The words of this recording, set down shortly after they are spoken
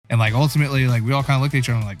And like ultimately, like we all kind of looked at each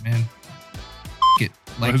other and like, man, it.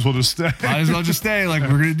 Like, might as well just stay. Might as well just stay. Like, we're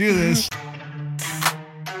going to do this.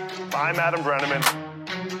 I'm Adam Brenneman.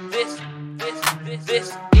 This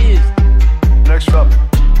is Next up.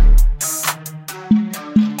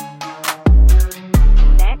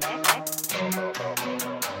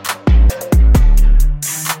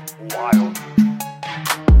 Wild.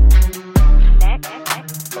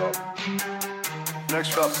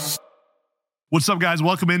 Next up. What's up, guys?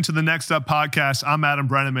 Welcome into the Next Up podcast. I'm Adam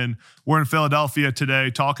Brenneman. We're in Philadelphia today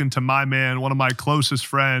talking to my man, one of my closest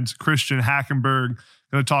friends, Christian Hackenberg.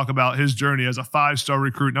 Going to talk about his journey as a 5-star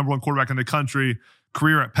recruit, number 1 quarterback in the country,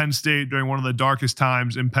 career at Penn State during one of the darkest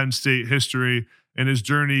times in Penn State history, and his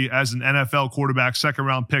journey as an NFL quarterback,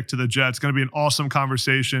 2nd-round pick to the Jets. Going to be an awesome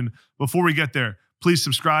conversation. Before we get there, please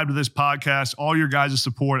subscribe to this podcast. All your guys'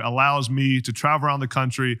 support allows me to travel around the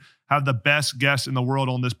country, have the best guests in the world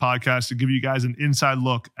on this podcast to give you guys an inside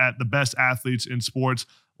look at the best athletes in sports.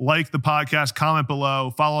 Like the podcast, comment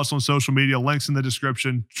below, follow us on social media, links in the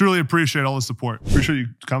description. Truly appreciate all the support. Appreciate you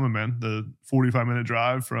coming, man. The 45-minute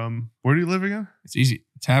drive from, where do you live again? It's easy.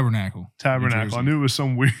 Tabernacle. I knew it was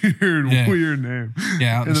some weird name.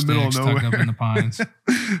 Yeah, out in the middle of nowhere. Stuck up in the pines.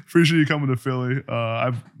 Appreciate you coming to Philly.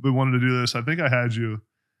 I've been wanting to do this. I think I had you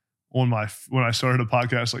on when I started a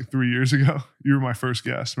podcast like 3 years ago. You were my first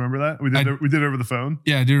guest. Remember that? We did it over the phone.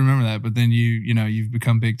 Yeah, I do remember that. But then you've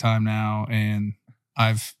become big time now, and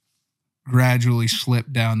I've gradually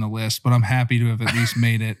slipped down the list, but I'm happy to have at least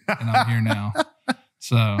made it, and I'm here now.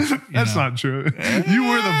 So that's not true. You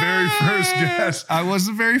were the very first guest. I was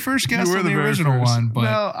the very first guest on the original one. But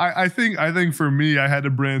no, I think for me, I had to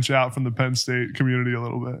branch out from the Penn State community a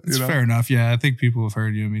little bit. It's fair enough. Yeah, I think people have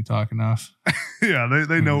heard you and me talk enough. Yeah,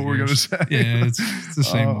 they know what we're gonna say. Yeah, it's the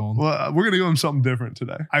same old. Well, we're gonna go on something different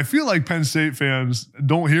today. I feel like Penn State fans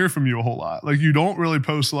don't hear from you a whole lot. Like, you don't really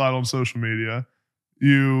post a lot on social media.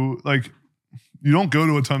 You don't go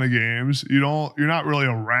to a ton of games. You're not really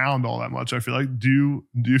around all that much, I feel like. Do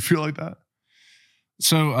you feel like that?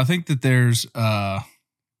 So I think that there's an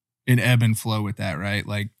ebb and flow with that, right?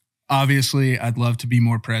 Like, obviously I'd love to be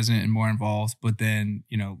more present and more involved, but then,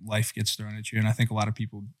 life gets thrown at you. And I think a lot of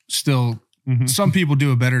people still, some people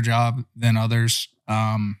do a better job than others.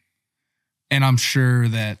 And I'm sure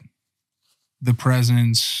that the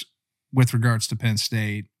presence with regards to Penn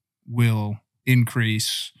State will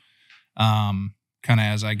increase kind of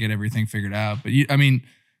as I get everything figured out. But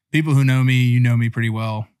people who know me, know me pretty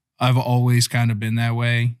well. I've always kind of been that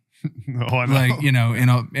way. Oh, I know. Like,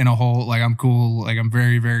 in a whole, like, I'm cool. Like, I'm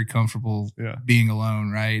very, very comfortable being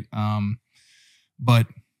alone. Right. But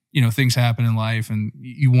things happen in life and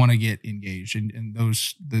you want to get engaged and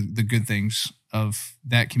those, the good things of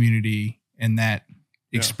that community and that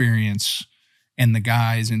experience and the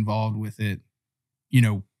guys involved with it,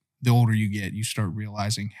 the older you get, you start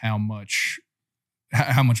realizing how much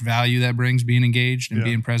value that brings, being engaged and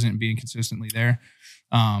being present and being consistently there.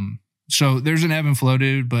 So there's an ebb and flow,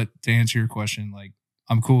 dude. But to answer your question, like,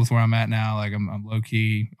 I'm cool with where I'm at now. Like, I'm low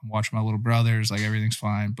key. I'm watching my little brothers. Like, everything's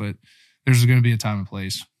fine. But there's going to be a time and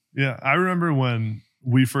place. Yeah, I remember when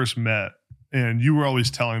we first met, and you were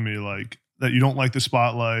always telling me like that you don't like the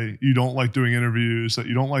spotlight, you don't like doing interviews, that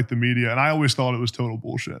you don't like the media, and I always thought it was total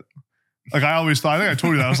bullshit. Like, I think I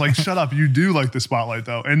told you that. I was like, shut up. You do like the spotlight,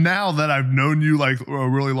 though. And now that I've known you like a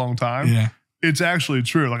really long time, it's actually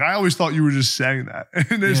true. Like, I always thought you were just saying that.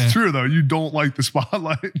 And it's true, though. You don't like the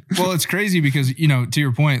spotlight. Well, it's crazy because, to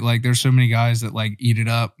your point, like, there's so many guys that like eat it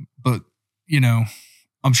up. But,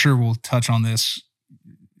 I'm sure we'll touch on this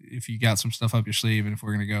if you got some stuff up your sleeve and if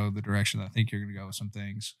we're going to go the direction that I think you're going to go with some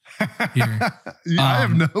things here. I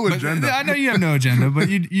have no agenda. I know you have no agenda, but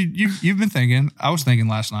you've been thinking. I was thinking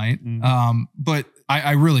last night. But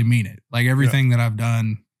I really mean it. Like, everything that I've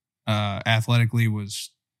done athletically was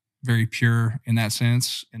very pure in that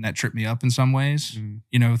sense, and that tripped me up in some ways,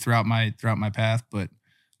 throughout my path. But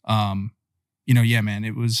man,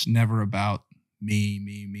 it was never about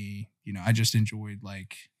me. I just enjoyed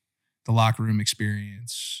like the locker room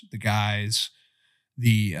experience, the guys,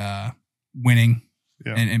 the winning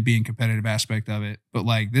and being competitive aspect of it. But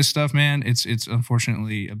like this stuff, man, it's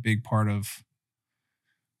unfortunately a big part of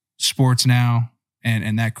sports now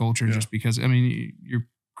and that culture, just because, you're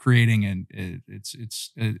creating and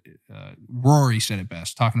Rory said it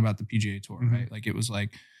best, talking about the PGA Tour, right? Like, it was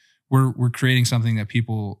like, we're creating something that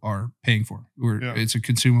people are paying for. It's a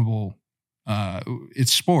consumable,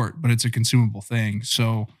 it's sport, but it's a consumable thing.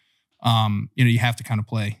 So, you have to kind of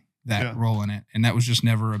play that role in it. And that was just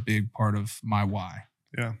never a big part of my why.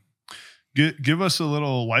 Yeah. Give us a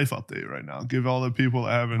little life update right now. Give all the people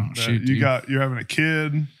that haven't, you're having a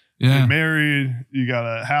kid. You're married, you got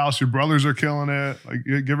a house, your brothers are killing it. Like,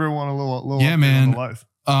 give everyone a little yeah, man. On the life.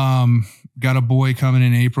 Got a boy coming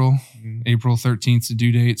in April. April 13th, the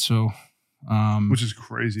due date. So, which is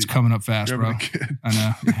crazy. It's coming up fast, bro. A kid. I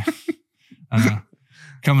know. Yeah. I know.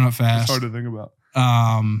 Coming up fast. It's hard to think about.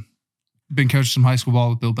 Been coaching some high school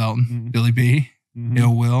ball with Bill Belton, Billy B,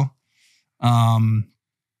 Ill Will.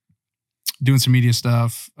 Doing some media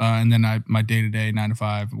stuff. And then my day-to-day 9 to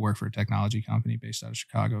 5 work for a technology company based out of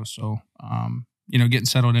Chicago. So, getting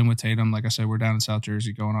settled in with Tatum. Like I said, we're down in South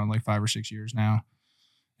Jersey going on like 5 or 6 years now.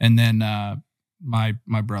 And then, my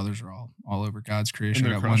brothers are all over God's creation.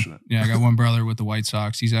 I got one brother with the White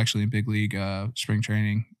Sox. He's actually in big league, spring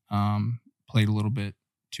training. Played a little bit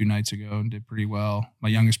 2 nights ago and did pretty well. My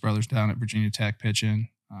youngest brother's down at Virginia Tech pitching.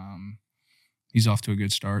 He's off to a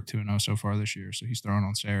good start, 2-0 so far this year. So he's throwing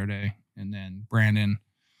on Saturday. And then Brandon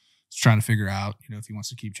is trying to figure out, if he wants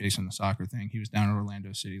to keep chasing the soccer thing. He was down in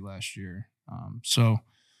Orlando City last year. So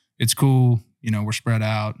it's cool. We're spread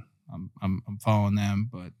out. I'm following them,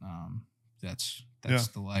 but that's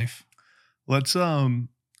the life. Let's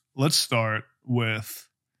start with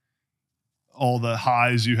all the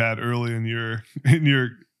highs you had early in your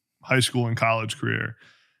high school and college career.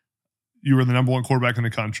 You were the number 1 quarterback in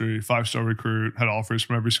the country, 5-star recruit, had offers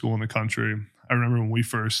from every school in the country. I remember when we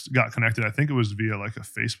first got connected, I think it was via like a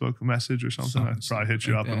Facebook message or something. I probably hit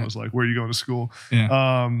you up and was like, where are you going to school?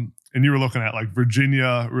 Yeah. And you were looking at like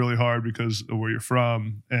Virginia really hard because of where you're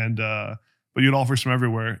from. And, but you had offers from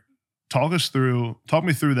everywhere. Talk me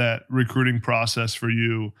through that recruiting process for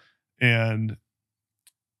you. And,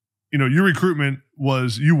 your recruitment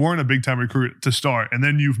was, you weren't a big time recruit to start. And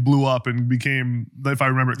then you blew up and became, if I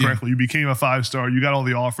remember it correctly, you became a 5-star, you got all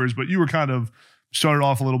the offers, but you were kind of started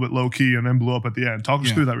off a little bit low key and then blew up at the end. Talk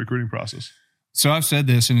us through that recruiting process. So I've said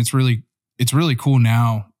this, and it's really cool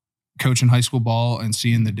now coaching high school ball and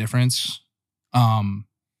seeing the difference,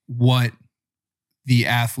 what the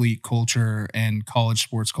athlete culture and college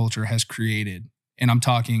sports culture has created. And I'm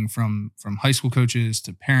talking from high school coaches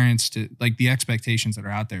to parents to like the expectations that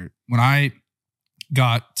are out there. When I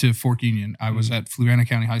got to Fork Union, I was at Fluvanna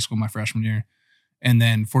County High School my freshman year, and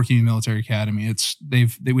then Fork Union Military Academy.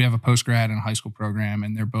 We have a post-grad and a high school program,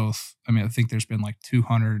 and they're both, I think there's been like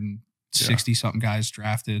 260 something guys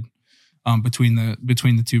drafted between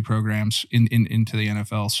the two programs into the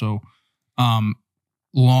NFL. So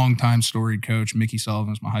long time storied coach, Mickey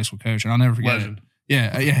Sullivan was my high school coach, and I'll never forget it.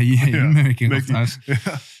 Yeah. Mickey.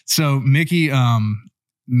 So Mickey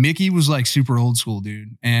was like super old school,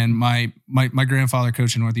 dude. And my grandfather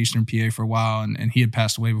coached in Northeastern PA for a while, and he had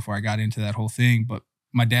passed away before I got into that whole thing. But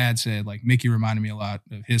my dad said like Mickey reminded me a lot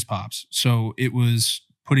of his pops. So it was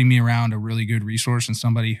putting me around a really good resource and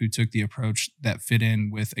somebody who took the approach that fit in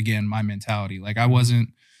with, again, my mentality. Like I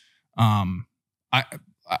wasn't, I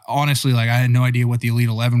honestly, like I had no idea what the Elite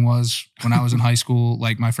 11 was when I was in high school.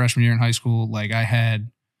 Like my freshman year in high school, like I had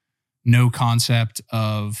no concept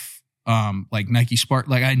of like Nike Spark.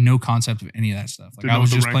 Like I had no concept of any of that stuff. Like I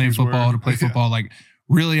was just playing football to play football. Like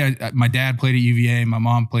really, my dad played at UVA. My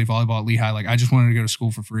mom played volleyball at Lehigh. Like I just wanted to go to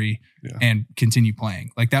school for free and continue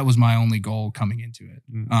playing. Like that was my only goal coming into it.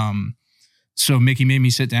 So Mickey made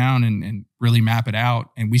me sit down and really map it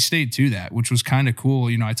out. And we stayed to that, which was kind of cool.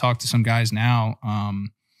 I talked to some guys now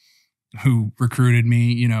who recruited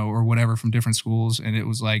me, or whatever from different schools. And it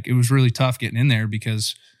was really tough getting in there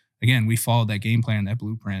because, again, we followed that game plan, that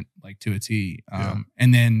blueprint, like to a T.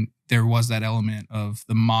 And then there was that element of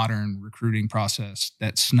the modern recruiting process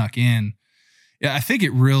that snuck in. Yeah, I think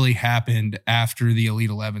it really happened after the Elite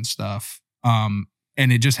 11 stuff. And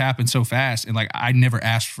it just happened so fast. And like, I never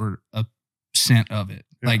asked for a cent of it.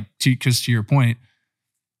 Because to your point,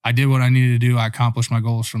 I did what I needed to do. I accomplished my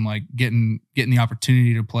goals from like getting the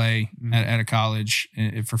opportunity to play at a college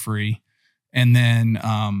for free. And then,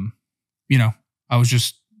 I was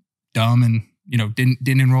just dumb and,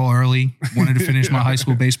 didn't enroll early. Wanted to finish my high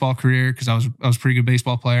school baseball career because I was a pretty good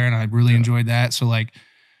baseball player and I really enjoyed that. So like,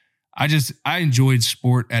 I enjoyed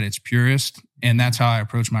sport at its purest, and that's how I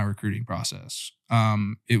approached my recruiting process.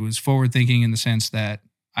 It was forward thinking in the sense that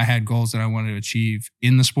I had goals that I wanted to achieve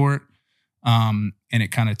in the sport. And it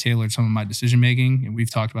kind of tailored some of my decision making. And we've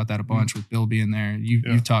talked about that a bunch with Bill being there.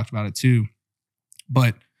 You've talked about it too.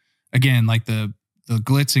 But again, like the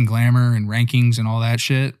glitz and glamour and rankings and all that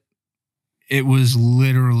shit, it was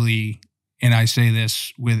literally, and I say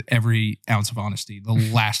this with every ounce of honesty, the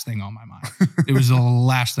last thing on my mind. It was the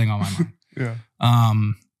last thing on my mind. Yeah.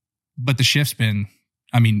 But the shift's been,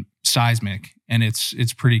 seismic, and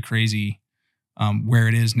it's pretty crazy where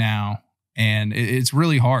it is now. And it's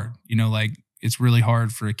really hard, it's really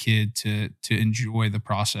hard for a kid to enjoy the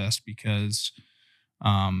process because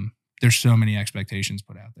there's so many expectations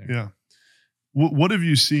put out there. Yeah. What have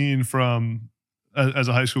you seen from as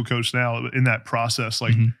a high school coach now in that process?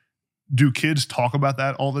 Like, do kids talk about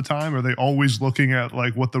that all the time? Are they always looking at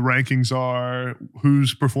like what the rankings are,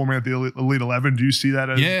 who's performing at the Elite 11? Do you see that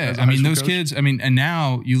as a I mean, those coach? kids, I mean, and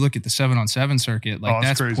now you look at the 7-on-7 circuit, like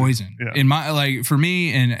that's poison. Yeah. In my, like for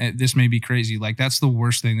me, and this may be crazy, like that's the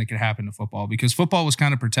worst thing that could happen to football because football was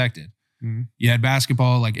kind of protected. You had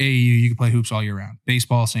basketball, like AAU, you could play hoops all year round.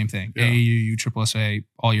 Baseball, same thing. Yeah. AAU, USSSA,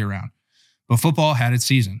 all year round. But football had its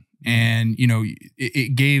season. And, you know,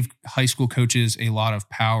 it gave high school coaches a lot of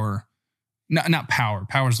power. Not power.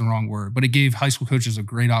 Power is the wrong word. But it gave high school coaches a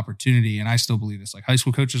great opportunity. And I still believe this. Like high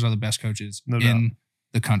school coaches are the best coaches in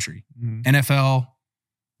the country. NFL,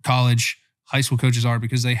 college, high school coaches are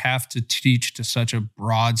because they have to teach to such a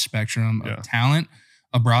broad spectrum of talent,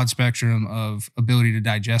 a broad spectrum of ability to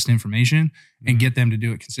digest information and get them to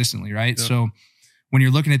do it consistently, right? Yep. So when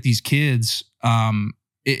you're looking at these kids,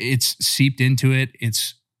 it's seeped into it.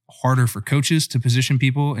 It's harder for coaches to position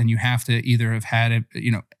people, and you have to either have had it,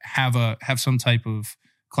 you know, have some type of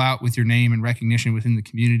clout with your name and recognition within the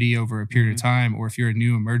community over a period of time, or if you're a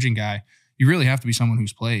new emerging guy, you really have to be someone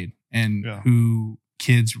who's played and who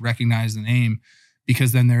kids recognize the name.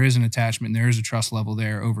 Because then there is an attachment, there is a trust level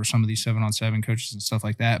there over some of these 7-on-7 coaches and stuff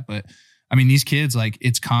like that. But I mean, these kids, like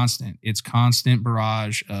it's constant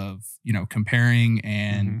barrage of, you know, comparing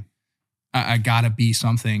and I gotta be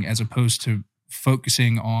something as opposed to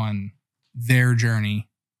focusing on their journey.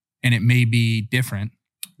 And it may be different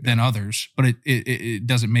than others, but it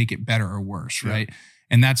doesn't make it better or worse. Right.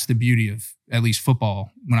 And that's the beauty of at least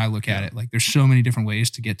football. When I look at it, like there's so many different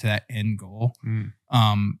ways to get to that end goal.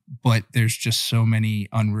 But there's just so many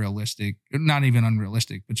unrealistic, not even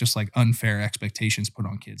unrealistic, but just like unfair expectations put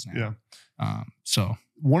on kids now. So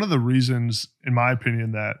one of the reasons, in my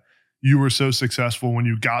opinion, that you were so successful when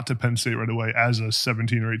you got to Penn State right away as a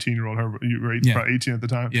 17 or 18-year-old, you were probably 18 at the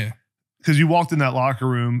time. Yeah. Because you walked in that locker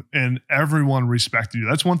room and everyone respected you.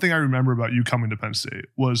 That's one thing I remember about you coming to Penn State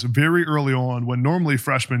was very early on when normally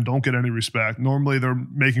freshmen don't get any respect. Normally they're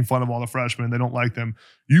making fun of all the freshmen. They don't like them.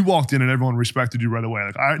 You walked in and everyone respected you right away.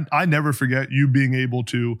 Like I never forget you being able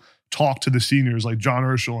to talk to the seniors like John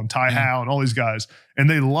Urschel and Ty Howe and all these guys. And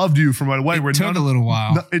they loved you from right away. It took a little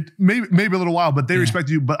while. It maybe a little while, but they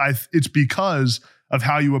respected you. But it's because of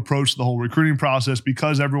how you approached the whole recruiting process,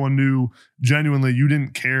 because everyone knew genuinely you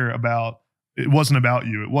didn't care about, it wasn't about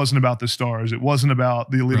you. It wasn't about the stars. It wasn't about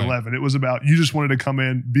the Elite 11. It was about, you just wanted to come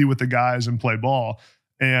in, be with the guys and play ball.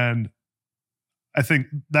 And I think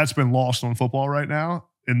that's been lost on football right now.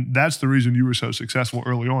 And that's the reason you were so successful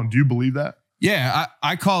early on. Do you believe that? Yeah,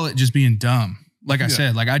 I call it just being dumb. Like I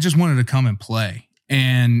said, like I just wanted to come and play.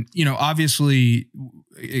 And, you know, obviously,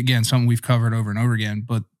 again, something we've covered over and over again,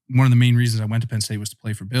 but one of the main reasons I went to Penn State was to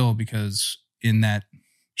play for Bill, because in that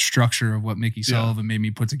structure of what Mickey Sullivan made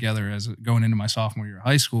me put together as going into my sophomore year of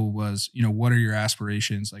high school was, you know, what are your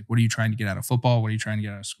aspirations? Like, what are you trying to get out of football? What are you trying to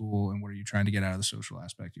get out of school? And what are you trying to get out of the social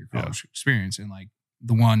aspect of your college experience? And like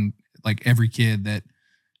the one, like every kid that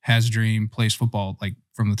has a dream, plays football, like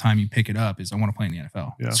from the time you pick it up is I want to play in the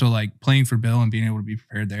NFL. Yeah. So like playing for Bill and being able to be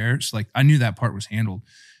prepared there. So like I knew that part was handled.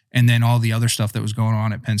 And then all the other stuff that was going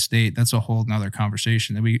on at Penn State, that's a whole nother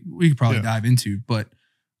conversation that we could probably dive into. But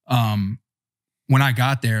when I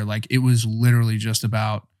got there, like it was literally just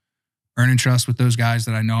about earning trust with those guys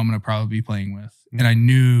that I know I'm going to probably be playing with. And I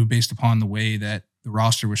knew based upon the way that the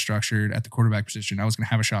roster was structured at the quarterback position, I was going to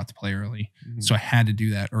have a shot to play early. So I had to do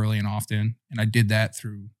that early and often. And I did that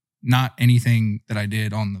through not anything that I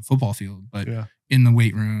did on the football field, but in the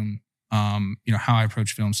weight room, you know, how I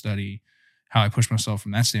approach film study, how I push myself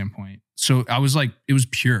from that standpoint. So I was like, it was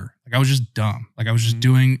pure. Like I was just dumb. Like I was just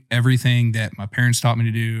doing everything that my parents taught me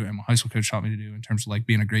to do and my high school coach taught me to do in terms of like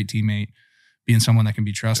being a great teammate, being someone that can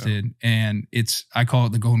be trusted. And I call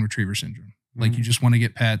it the golden retriever syndrome. Like you just want to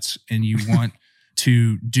get pets and you want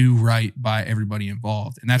to do right by everybody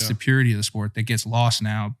involved. And that's the purity of the sport that gets lost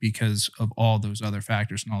now because of all those other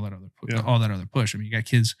factors and all that other push. I mean, you got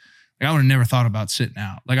kids, like I would have never thought about sitting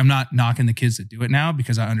out. Like I'm not knocking the kids that do it now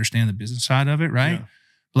because I understand the business side of it, right? Yeah.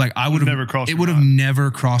 But like I would have never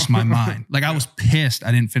crossed my mind. Like I was pissed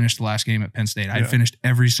I didn't finish the last game at Penn State. I had finished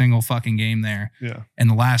every single fucking game there. Yeah. And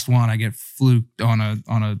the last one I get fluked on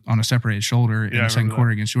a separated shoulder in the second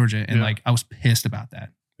quarter against Georgia. And like I was pissed about that.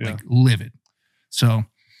 Like livid. So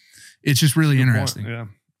it's just really interesting. Yeah.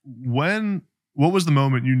 What was the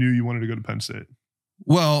moment you knew you wanted to go to Penn State?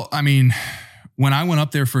 Well, I mean, when I went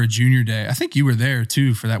up there for a junior day, I think you were there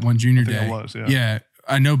too for that one junior day. I was, yeah.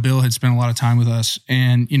 I know Bill had spent a lot of time with us,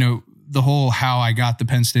 and you know, the whole how I got the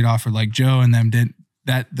Penn State offer, like Joe and them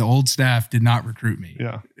that the old staff did not recruit me.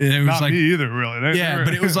 Yeah. It was not like, me either, really.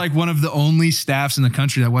 But it was like one of the only staffs in the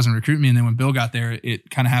country that wasn't recruiting me. And then when Bill got there, it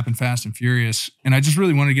kind of happened fast and furious. And I just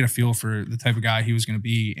really wanted to get a feel for the type of guy he was going to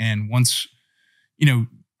be. And once, when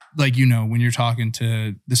you're talking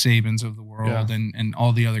to the Sabans of the world and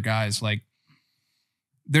all the other guys, like,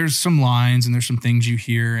 there's some lines and there's some things you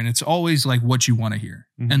hear, and it's always like what you want to hear.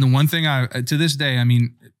 Mm-hmm. And the one thing to this day, I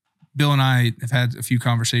mean, Bill and I have had a few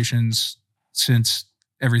conversations since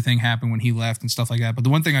everything happened when he left and stuff like that. But the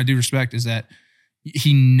one thing I do respect is that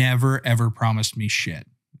he never, ever promised me shit.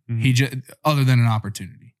 Mm-hmm. He just, other than an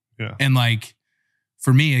opportunity. Yeah. And like,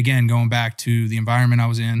 for me, again, going back to the environment I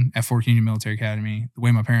was in at Fort Union Military Academy, the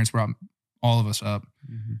way my parents brought all of us up,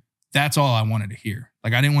 mm-hmm. that's all I wanted to hear.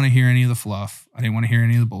 Like, I didn't want to hear any of the fluff. I didn't want to hear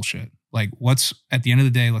any of the bullshit. Like, what's at the end of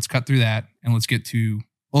the day, let's cut through that and let's get to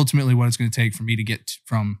ultimately what it's going to take for me to get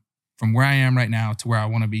from where I am right now to where I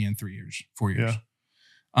want to be in 3 years, 4 years.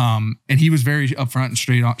 Yeah. And he was very upfront and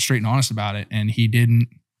straight and honest about it. And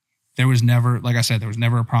there was never, like I said, there was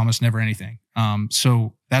never a promise, never anything.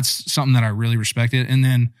 So that's something that I really respected. And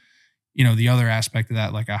then, the other aspect of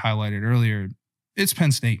that, like I highlighted earlier, it's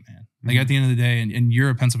Penn State, man. Like at the end of the day, and you're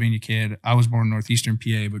a Pennsylvania kid. I was born in Northeastern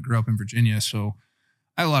PA, but grew up in Virginia. So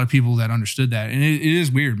I had a lot of people that understood that. And it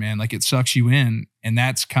is weird, man. Like it sucks you in. And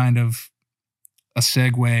that's kind of a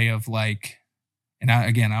segue of like, and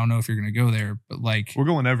I don't know if you're going to go there, but like. We're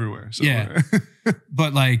going everywhere. So yeah.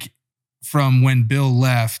 But like from when Bill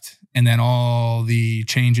left and then all the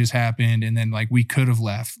changes happened and then like we could have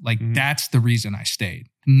left, like that's the reason I stayed.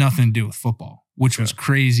 Nothing to do with football, which was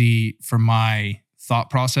crazy for my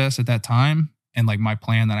thought process at that time and like my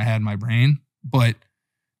plan that I had in my brain. But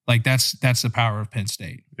like that's the power of Penn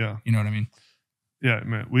State. Yeah. You know what I mean? Yeah,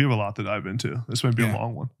 man, we have a lot to dive into. This might be a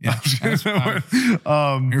long one. Yeah.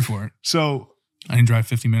 Here for it. So I didn't drive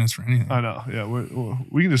 50 minutes for anything. I know. Yeah.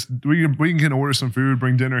 We can order some food,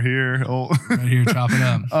 bring dinner here. Right here, chop it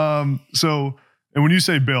up. And when you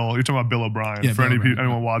say Bill, you're talking about Bill O'Brien, for Bill O'Brien,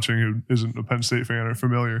 anyone watching who isn't a Penn State fan or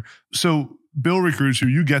familiar. So Bill recruits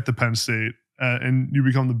you get to Penn State, and you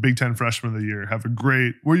become the Big Ten Freshman of the Year.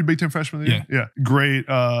 Were you Big Ten Freshman of the Year? Yeah. Great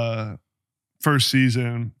first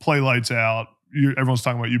season, play lights out. Everyone's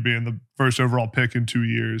talking about you being the first overall pick in 2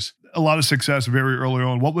 years. A lot of success very early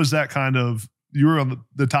on. What was that kind of, you were on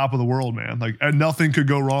the top of the world, man. Like nothing could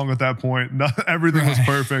go wrong at that point. Everything was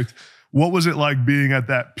perfect. What was it like being at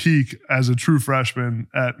that peak as a true freshman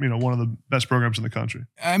at, one of the best programs in the country?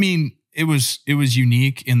 I mean, it was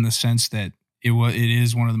unique in the sense that it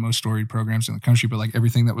is one of the most storied programs in the country, but like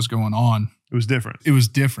everything that was going on, it was different.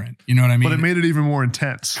 You know what I mean? But it made it even more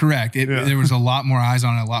intense. Correct. There was a lot more eyes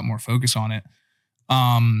on it, a lot more focus on it.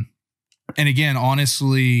 And again,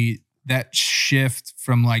 honestly, that shift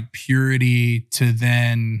from like purity to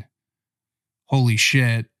then, holy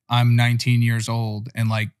shit, I'm 19 years old and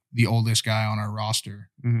like the oldest guy on our roster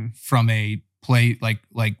from a play like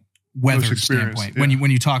weather standpoint. Yeah.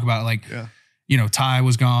 When you talk about it, like, Ty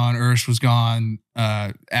was gone, Ernst was gone,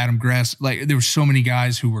 Adam Gress, like there were so many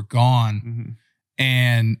guys who were gone.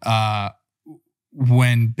 And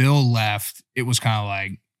when Bill left, it was kind of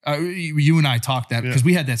like, you and I talked that because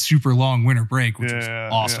we had that super long winter break, which was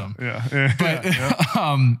awesome. But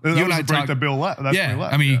you and I talked that Bill left. That's when he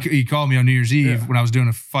left. I mean, he called me on New Year's Eve when I was doing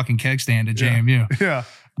a fucking keg stand at JMU. Yeah.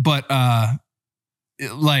 But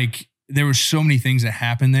like there were so many things that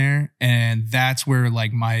happened there, and that's where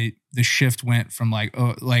like the shift went from like,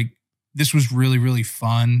 oh, like this was really, really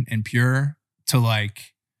fun and pure to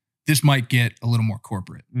like this might get a little more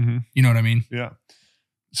corporate. You know what I mean? Yeah.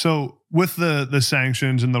 So with the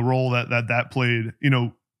sanctions and the role that played,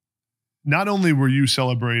 not only were you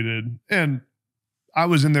celebrated, and I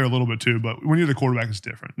was in there a little bit too, but when you're the quarterback, it's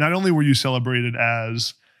different. Not only were you celebrated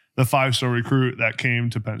as the 5-star recruit that came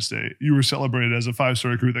to Penn State, you were celebrated as a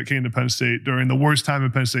 5-star recruit that came to Penn State during the worst time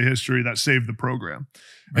in Penn State history that saved the program.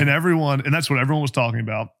 Right. And that's what everyone was talking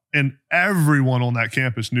about. And everyone on that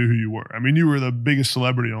campus knew who you were. I mean, you were the biggest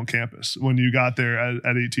celebrity on campus when you got there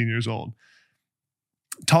at 18 years old.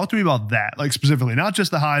 Talk to me about that, like specifically, not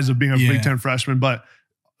just the highs of being a Big Ten freshman, but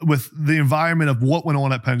with the environment of what went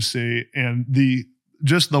on at Penn State and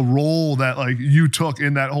just the role that like you took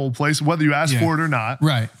in that whole place, whether you asked for it or not.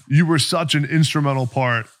 Right. You were such an instrumental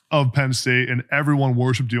part of Penn State and everyone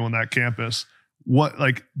worshiped you on that campus.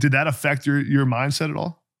 Did that affect your mindset at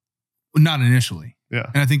all? Not initially.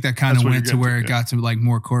 Yeah. And I think that kind of went to where it got to like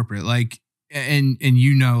more corporate, like, and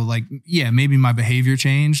like, maybe my behavior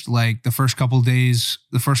changed. Like the first couple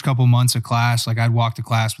months of class, like I'd walk to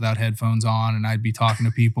class without headphones on and I'd be talking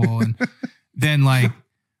to people. And then like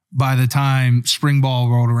by the time spring ball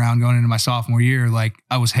rolled around going into my sophomore year, like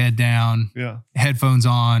I was head down, headphones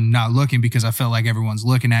on, not looking because I felt like everyone's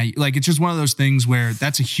looking at you. Like, it's just one of those things where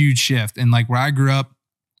that's a huge shift. And like where I grew up,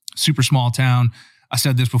 super small town, I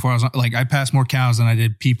said this before, I was like, I passed more cows than I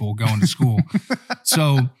did people going to school.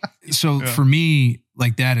 So for me,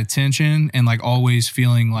 like that attention and like always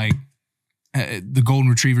feeling like the golden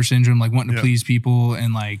retriever syndrome, like wanting to please people.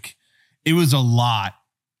 And like, it was a lot.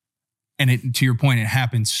 And it, to your point, it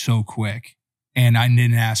happened so quick and I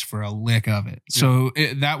didn't ask for a lick of it. So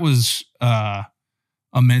that was a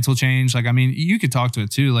mental change. Like, I mean, you could talk to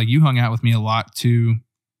it too. Like you hung out with me a lot too,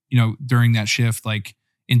 you know, during that shift, like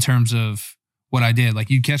in terms of what I did. Like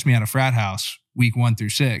you'd catch me at a frat house week 1 through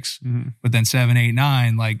 6, but then 7, 8,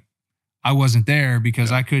 9, like I wasn't there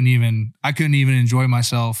because I couldn't even enjoy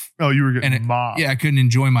myself. Oh, you were getting mobbed. Yeah, I couldn't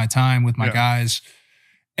enjoy my time with my guys.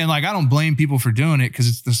 And like, I don't blame people for doing it because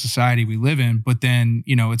it's the society we live in. But then,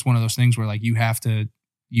 you know, it's one of those things where like you have to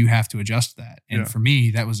adjust that. And for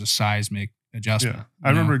me, that was a seismic adjustment. Yeah. I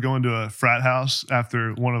remember going to a frat house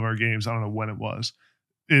after one of our games. I don't know when it was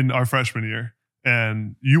in our freshman year.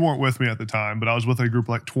 And you weren't with me at the time, but I was with a group of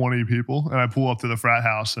like 20 people. And I pull up to the frat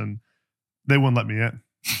house and they wouldn't let me in.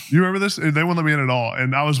 You remember this? They wouldn't let me in at all.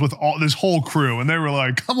 And I was with this whole crew and they were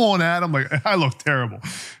like, come on, Adam. Like, I look terrible.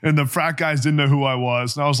 And the frat guys didn't know who I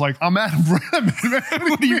was. And I was like, I'm Adam Brenneman.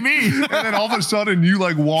 What do you mean? And then all of a sudden you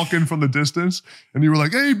like walk in from the distance and you were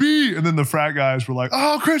like, hey, B. And then the frat guys were like,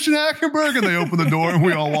 oh, Christian Hackenberg. And they opened the door and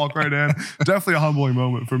we all walk right in. Definitely a humbling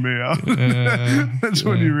moment for me. That's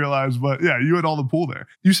when you realize, but yeah, you had all the pool there.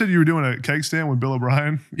 You said you were doing a keg stand when Bill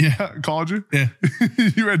O'Brien called you? Yeah.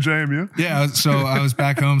 You at JMU? Yeah. So I was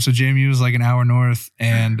back home. So JMU was like an hour north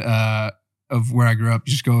and of where I grew up.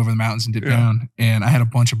 You just go over the mountains and dip down. And I had a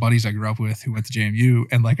bunch of buddies I grew up with who went to JMU.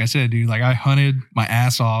 And like I said, dude, like I hunted my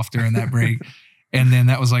ass off during that break. And then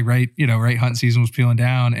that was like right hunting season was peeling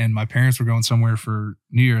down and my parents were going somewhere for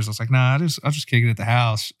New Year's. I was like, nah, I'll just kick it at the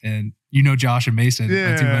house. And you know Josh and Mason,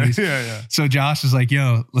 my two buddies. Yeah. So Josh is like,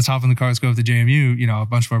 yo, let's hop in the car, let's go up to JMU. You know, a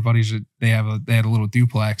bunch of our buddies, they had a little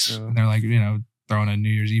duplex and they're like, you know, throwing a New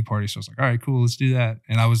Year's Eve party. So I was like, all right, cool, let's do that.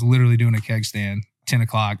 And I was literally doing a keg stand, 10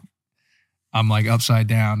 o'clock. I'm like upside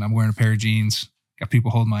down. I'm wearing a pair of jeans, got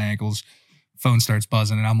people holding my ankles, phone starts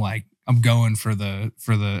buzzing. And I'm like, I'm going for the,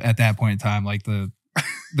 at that point in time, like the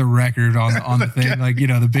record on the thing, like, you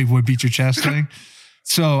know, the big boy beat your chest thing.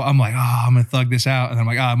 So I'm like, oh, I'm going to thug this out. And I'm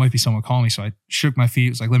like, it might be someone calling me. So I shook my feet. It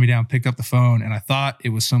was like, let me down, picked up the phone. And I thought it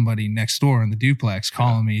was somebody next door in the duplex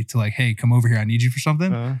calling me to like, hey, come over here. I need you for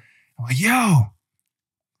something. I'm like, yo,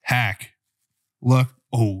 Hack, look,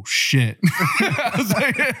 oh shit. I was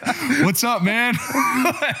like, what's up, man?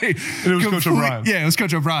 And it was Coach O'Brien. Yeah, it was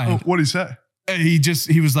Coach O'Brien. Oh, what'd he say?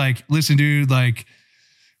 He was like, listen, dude, like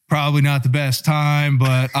probably not the best time,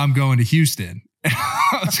 but I'm going to Houston.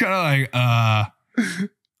 I was kind of like,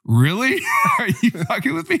 really? Are you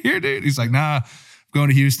fucking with me here, dude? He's like, nah, I'm going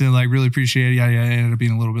to Houston. Like, really appreciate it. Yeah, it ended up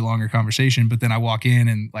being a little bit longer conversation. But then I walk in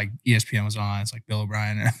and like ESPN was on. It's like Bill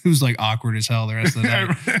O'Brien. And it was like awkward as hell the rest of the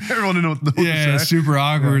night. Everyone didn't know what to say. Super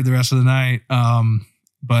awkward the rest of the night.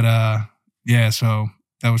 So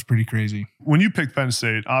that was pretty crazy. When you picked Penn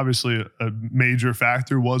State, obviously a major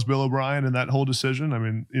factor was Bill O'Brien in that whole decision. I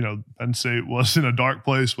mean, you know, Penn State was in a dark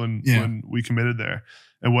place when we committed there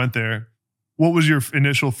and went there. What was your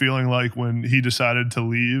initial feeling like when he decided to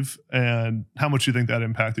leave, and how much do you think that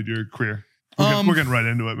impacted your career? We're getting right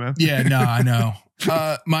into it, man. Yeah, no, I know.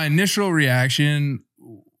 My initial reaction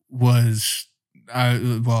was, I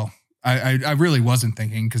really wasn't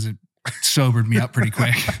thinking because it sobered me up pretty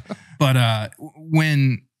quick. But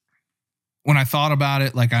when I thought about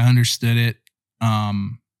it, like I understood it.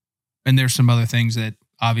 And there's some other things that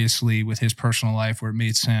obviously with his personal life where it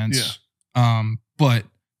made sense. Yeah. But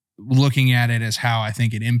looking at it as how I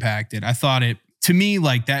think it impacted, I thought it, to me,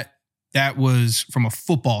 like that was from a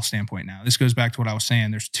football standpoint. Now this goes back to what I was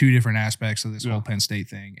saying. There's two different aspects of this whole Penn State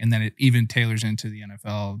thing. And then it even tailors into the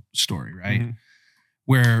NFL story, right? Mm-hmm.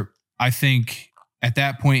 Where I think at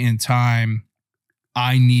that point in time,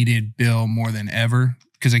 I needed Bill more than ever.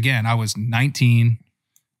 Because again, I was 19.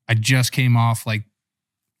 I just came off like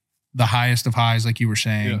the highest of highs, like you were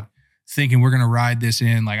saying, thinking we're going to ride this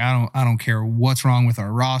in. Like, I don't care what's wrong with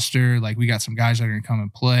our roster. Like, we got some guys that are going to come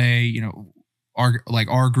and play, you know,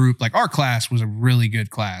 our group, like our class was a really good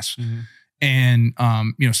class. Mm-hmm. And,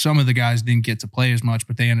 you know, some of the guys didn't get to play as much,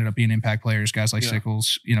 but they ended up being impact players, guys like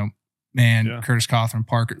Sickles, you know, Curtis Cawthorn,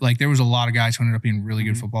 Parker. Like, there was a lot of guys who ended up being really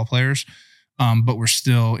good football players. But we're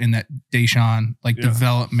still in that Deshaun, like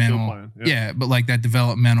developmental. But like that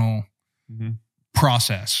developmental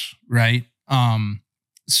process. Right.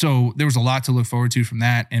 So there was a lot to look forward to from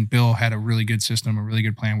that. And Bill had a really good system, a really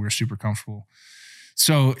good plan. We were super comfortable.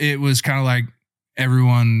 So it was kind of like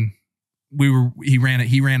everyone, he ran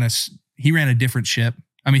a different ship.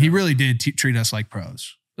 I mean, he really did treat us like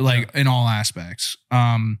pros, like in all aspects.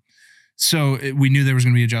 So we knew there was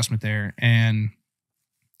going to be adjustment there, and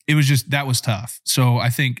it was just, that was tough. So I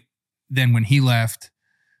think then when he left,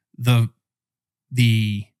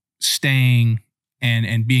 the staying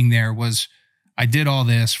and being there was, I did all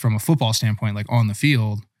this from a football standpoint, like on the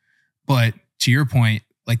field, but to your point,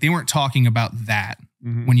 like they weren't talking about that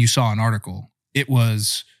when you saw an article. It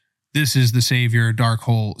was, this is the savior, dark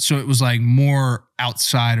hole. So it was like more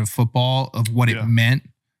outside of football of what it meant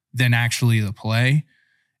than actually the play.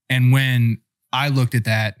 And when I looked at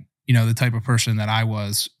that, you know, the type of person that I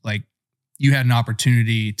was, like, you had an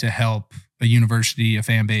opportunity to help a university, a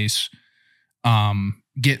fan base,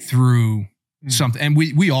 get through something. And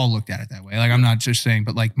we all looked at it that way. Like, I'm not just saying,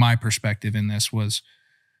 but like my perspective in this was,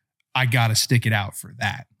 I got to stick it out for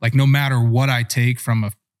that. Like, no matter what I take from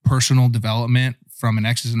a personal development, from an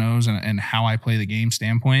X's and O's and how I play the game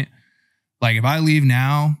standpoint, like if I leave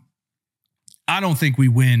now, I don't think we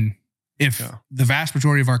win. If the vast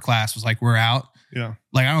majority of our class was like, we're out. Yeah.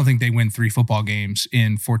 Like, I don't think they win 3 football games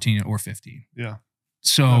in 14 or 15. Yeah.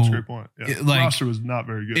 So that's a great point. Yeah. The roster was not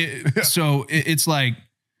very good. So it's like,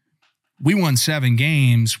 we won 7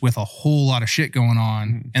 games with a whole lot of shit going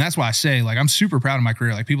on. And that's why I say, like, I'm super proud of my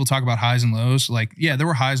career. Like, people talk about highs and lows. Like, yeah, there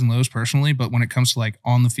were highs and lows personally, but when it comes to like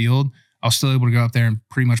on the field, I was still able to go up there and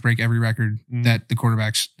pretty much break every record that the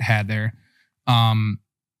quarterbacks had there.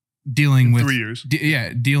 Dealing with 3 years.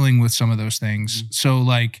 Dealing with some of those things. So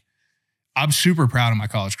like, I'm super proud of my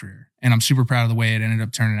college career, and I'm super proud of the way it ended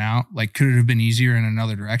up turning out. Like, could it have been easier in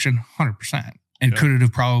another direction? 100%. And could it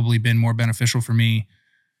have probably been more beneficial for me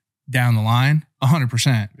down the line?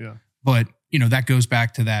 100%. Yeah. But, you know, that goes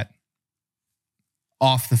back to that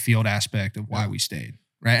off the field aspect of why we stayed.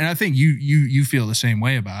 Right. And I think you feel the same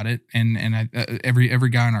way about it. And every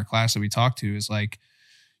guy in our class that we talked to is like,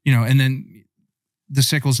 you know, and then the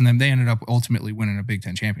Sickles and them, they ended up ultimately winning a Big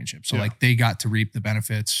Ten championship. So like, they got to reap the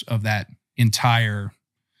benefits of that entire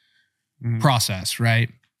process. Right.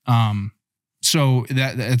 So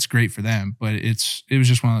that's great for them, but it was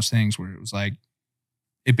just one of those things where it was like,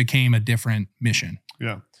 it became a different mission.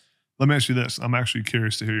 Yeah. Let me ask you this. I'm actually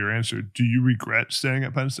curious to hear your answer. Do you regret staying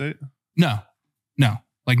at Penn State? No,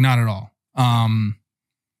 like not at all.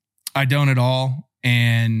 I don't at all.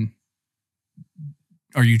 And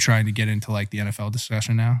are you trying to get into like the NFL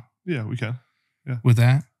discussion now? Yeah, we can. Yeah. With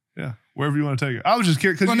that? Yeah. Wherever you want to take it. I was just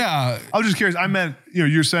curious. I was just curious. I meant, you know,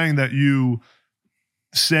 you're saying that you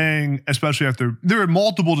saying, especially after, there are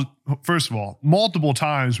multiple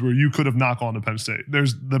times where you could have knocked on to Penn State.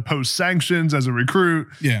 There's the post sanctions as a recruit.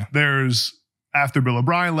 Yeah. There's after Bill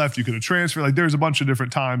O'Brien left, you could have transferred. Like, there's a bunch of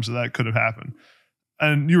different times that could have happened.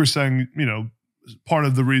 And you were saying, you know, part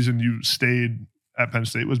of the reason you stayed at Penn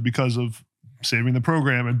State was because of saving the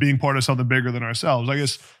program and being part of something bigger than ourselves. I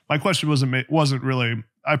guess my question wasn't really,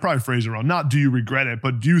 I probably phrased it wrong. Not do you regret it,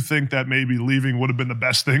 but do you think that maybe leaving would have been the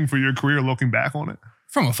best thing for your career looking back on it?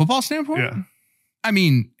 From a football standpoint? Yeah. I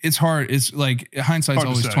mean, it's hard. It's like, hindsight's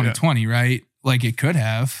always 20/20, right? Like, it could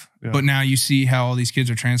have, but now you see how all these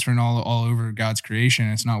kids are transferring all over God's creation.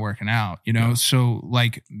 And it's not working out, you know? So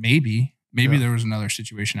like, maybe there was another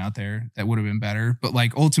situation out there that would have been better. But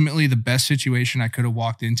like, ultimately, the best situation I could have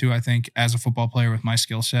walked into, I think, as a football player with my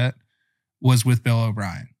skill set was with Bill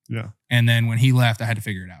O'Brien. Yeah. And then when he left, I had to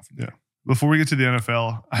figure it out from there. Yeah. Before we get to the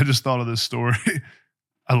NFL, I just thought of this story.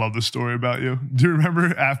 I love this story about you. Do you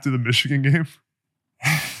remember after the Michigan game?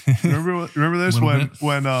 remember this when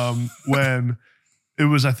it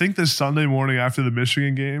was, I think, this Sunday morning after the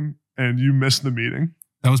Michigan game, and you missed the meeting?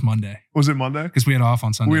 That was Monday. Was it Monday? Because we had off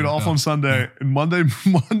on Sunday. We had off on Sunday, and Monday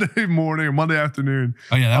morning or Monday afternoon.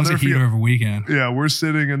 Oh yeah, that was a heater of a weekend. Yeah, we're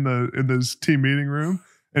sitting in this team meeting room,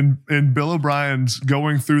 and Bill O'Brien's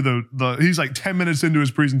going through the he's like 10 minutes into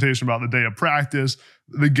his presentation about the day of practice,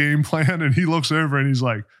 the game plan, and he looks over and he's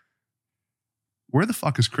like, "Where the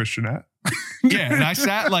fuck is Christian at?" Yeah, and I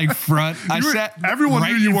sat like front. Everyone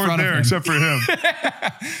knew you weren't there except for him.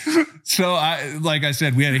 So like I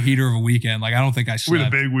said, we had a heater of a weekend. Like, I don't think I slept. We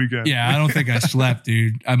had a big weekend. Yeah, I don't think I slept,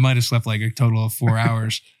 dude. I might have slept like a total of 4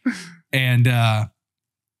 hours. And I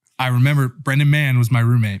remember Brendan Mann was my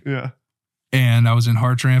roommate. Yeah. And I was in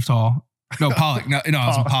Hartranft Hall. No, Pollock. No, I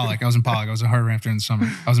was in Pollock. I was in Hartranft during the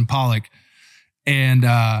summer. I was in Pollock. And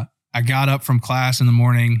I got up from class in the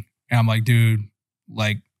morning, and I'm like, dude,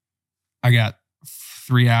 like, I got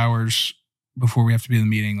 3 hours before we have to be in the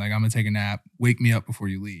meeting. Like, I'm going to take a nap. Wake me up before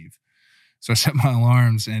you leave. So I set my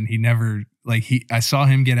alarms and he never, I saw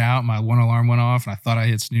him get out. My one alarm went off and I thought I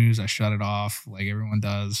hit snooze. I shut it off like everyone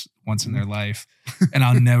does once in their life. And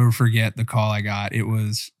I'll never forget the call I got. It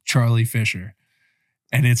was Charlie Fisher.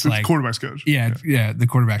 And it's like quarterback's coach. Yeah, the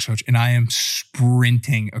quarterback's coach. And I am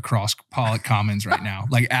sprinting across Pollock Commons right now,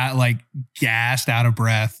 gassed, out of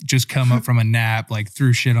breath, just come up from a nap,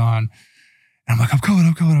 threw shit on. And I'm like, I'm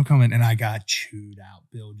coming. And I got chewed out.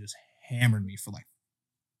 Bill just hammered me for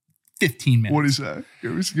 15 minutes. What did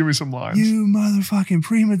he say? Give me some lines. You motherfucking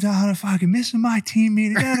prima donna, fucking missing my team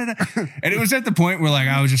meeting. And it was at the point where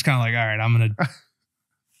I was just kind of all right, I'm going to.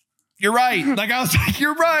 You're right. I was like,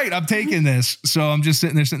 you're right. I'm taking this. So I'm just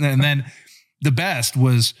sitting there. And then the best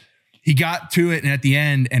was he got to it. And at the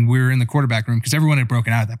end, and we were in the quarterback room because everyone had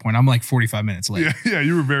broken out at that point. I'm 45 minutes late. Yeah,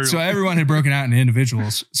 you were very So everyone had broken out into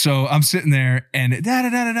individuals. So I'm sitting there and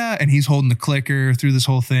and he's holding the clicker through this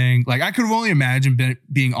whole thing. I could have only imagined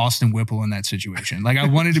being Austin Whipple in that situation. I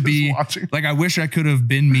wanted to be watching. I wish I could have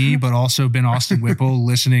been me, but also been Austin Whipple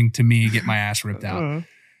listening to me get my ass ripped out.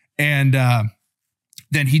 And,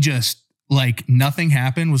 then he just, nothing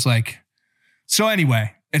happened, was so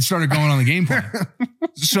anyway, it started going on the game plan.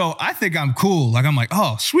 So I think I'm cool. I'm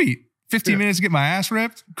oh, sweet. 15 minutes to get my ass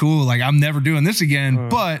ripped. Cool. I'm never doing this again,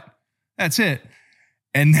 but that's it.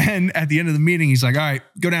 And then at the end of the meeting, he's like, all right,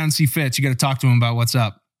 go down and see Fitz. You got to talk to him about what's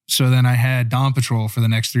up. So then I had Dawn Patrol for the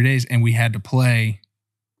next 3 days and we had to play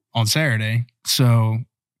on Saturday. So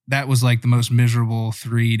that was the most miserable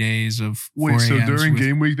 3 days of 4 Wait, so during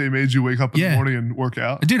game week, they made you wake up in the morning and work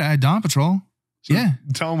out? Dude, I had Dawn Patrol. So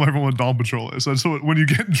tell them everyone what Dawn Patrol is. That's when you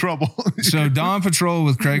get in trouble. So Dawn Patrol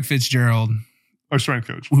with Craig Fitzgerald. Our strength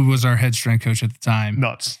coach. Who was our head strength coach at the time.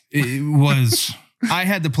 Nuts. It was, I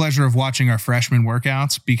had the pleasure of watching our freshman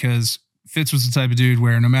workouts because Fitz was the type of dude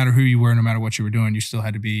where no matter who you were, no matter what you were doing, you still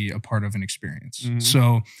had to be a part of an experience. Mm-hmm.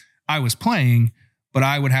 So I was playing, but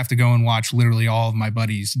I would have to go and watch literally all of my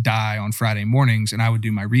buddies die on Friday mornings, and I would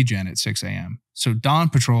do my regen at 6 a.m. So Dawn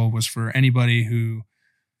Patrol was for anybody who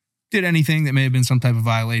did anything that may have been some type of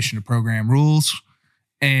violation of program rules,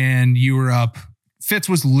 and you were up. Fitz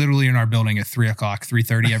was literally in our building at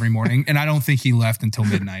 3:30 every morning, and I don't think he left until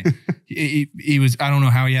midnight. He was, I don't know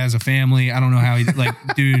how he has a family. I don't know how he,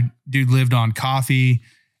 dude lived on coffee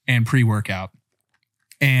and pre-workout.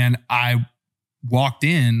 And I walked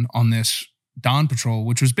in on this Dawn Patrol,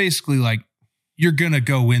 which was basically you're going to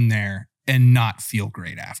go in there and not feel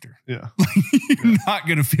great after. Yeah. You're not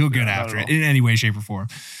going to feel good after it in any way, shape, or form.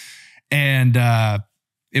 And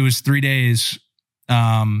it was 3 days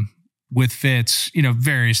with Fitz,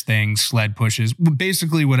 various things, sled pushes,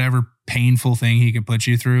 basically whatever painful thing he could put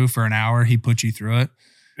you through for an hour, he put you through it.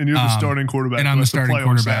 And you're the starting quarterback. And I'm the starting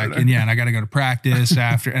quarterback. And and I got to go to practice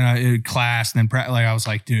after and class. And then I was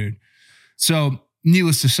like, dude. So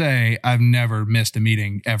needless to say, I've never missed a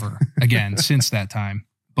meeting ever again since that time.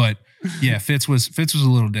 But yeah, Fitz was a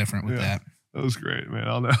little different with that. That was great, man.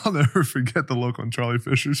 I'll never forget the look on Charlie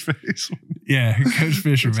Fisher's face. Yeah, Coach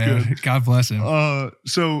Fisher, man. Good. God bless him.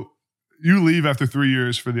 So you leave after 3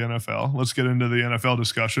 years for the NFL. Let's get into the NFL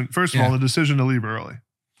discussion. First of all, the decision to leave early.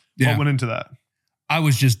 What went into that? I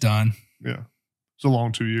was just done. Yeah. It's a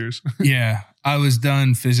long 2 years. Yeah. I was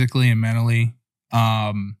done physically and mentally.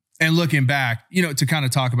 And looking back, to kind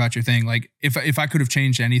of talk about your thing, if I could have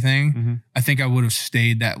changed anything, I think I would have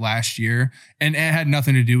stayed that last year. And it had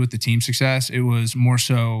nothing to do with the team success. It was more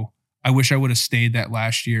so, I wish I would have stayed that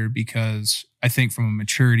last year because I think from a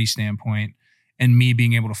maturity standpoint and me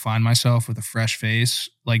being able to find myself with a fresh face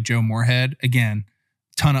like Joe Moorhead, again,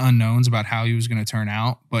 ton of unknowns about how he was going to turn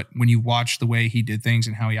out. But when you watch the way he did things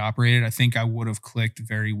and how he operated, I think I would have clicked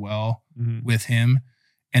very well with him.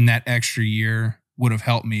 And that extra year would have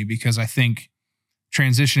helped me because I think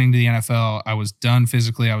transitioning to the NFL, I was done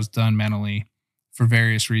physically, I was done mentally for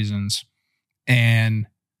various reasons. And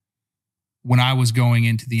when I was going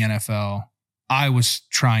into the NFL, I was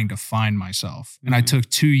trying to find myself. And I took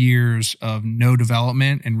 2 years of no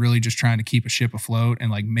development and really just trying to keep a ship afloat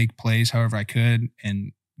and make plays however I could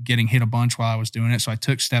and getting hit a bunch while I was doing it. So I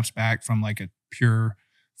took steps back from a pure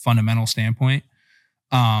fundamental standpoint.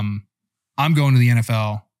 I'm going to the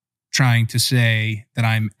NFL trying to say that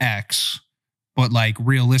I'm X, but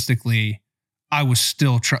realistically, I was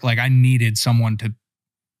still I needed someone to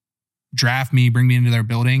draft me, bring me into their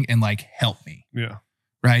building and help me. Yeah.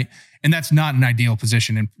 Right. And that's not an ideal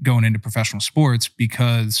position in going into professional sports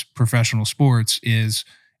because professional sports is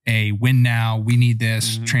a win now, we need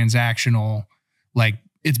this transactional,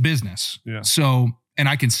 it's business. Yeah. So, and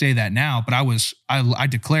I can say that now, but I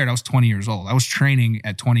declared I was 20 years old. I was training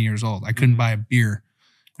at 20 years old. I couldn't buy a beer.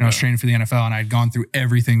 And I was training for the NFL and I had gone through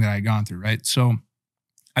everything that I had gone through, right? So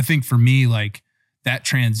I think for me, like that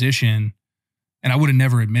transition, and I would have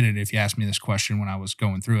never admitted it if you asked me this question when I was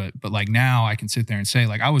going through it, but like now I can sit there and say,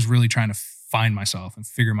 like, I was really trying to find myself and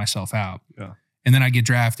figure myself out. Yeah. And then I get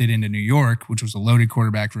drafted into New York, which was a loaded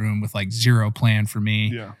quarterback room with like zero plan for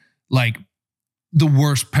me. Yeah. Like the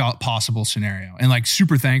worst possible scenario. And like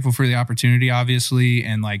super thankful for the opportunity, obviously.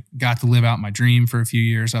 And like got to live out my dream for a few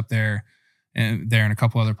years up there and there and a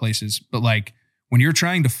couple other places. But like when you're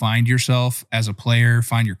trying to find yourself as a player,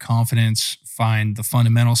 find your confidence, find the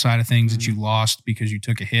fundamental side of things that you lost because you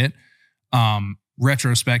took a hit,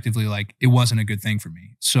 retrospectively, like it wasn't a good thing for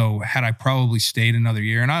me. So had I probably stayed another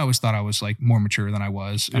year, and I always thought I was like more mature than I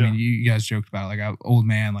was. I mean, you guys joked about it, like old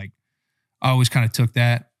man, like I always kind of took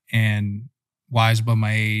that and wise above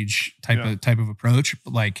my age type of approach.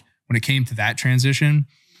 But like when it came to that transition,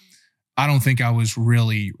 I don't think I was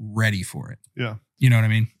really ready for it. Yeah. You know what I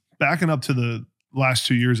mean? Backing up to the last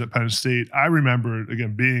 2 years at Penn State, I remember,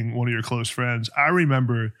 again, being one of your close friends, I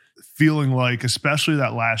remember feeling like, especially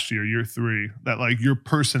that last year 3, that like your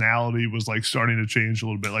personality was like starting to change a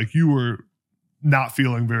little bit. Like you were not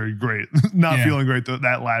feeling very great, feeling great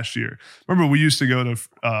that last year. Remember we used to go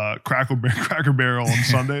to Cracker Barrel on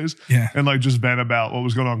Sundays and like just vent about what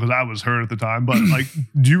was going on because I was hurt at the time. But like,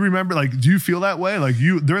 do you remember, like, do you feel that way? Like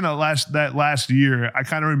you, during that last year, I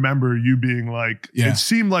kind of remember you being like, it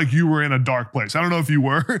seemed like you were in a dark place. I don't know if you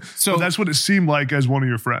were, but that's what it seemed like as one of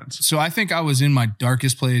your friends. So I think I was in my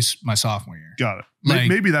darkest place my sophomore year. Got it. Like,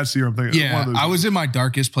 maybe that's the year I'm thinking. Yeah, I was in my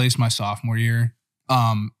darkest place my sophomore year.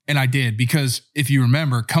 And I did, because if you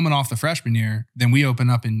remember coming off the freshman year, then we open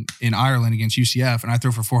up in Ireland against UCF and I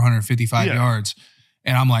throw for 455 yards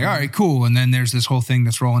and I'm like, all right, cool. And then there's this whole thing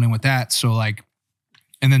that's rolling in with that. So like,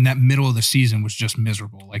 and then that middle of the season was just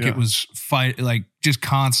miserable. Like it was like just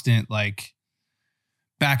constant, like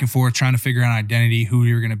back and forth, trying to figure out identity, who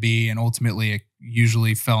you're going to be. And ultimately it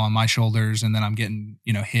usually fell on my shoulders. And then I'm getting,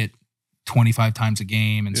 hit 25 times a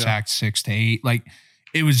game and sacked 6 to 8. Like,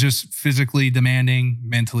 it was just physically demanding,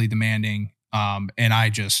 mentally demanding. And I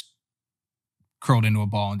just curled into a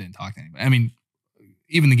ball and didn't talk to anybody. I mean,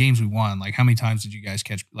 even the games we won, like how many times did you guys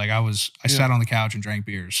catch? Like I sat on the couch and drank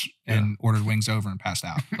beers and ordered wings over and passed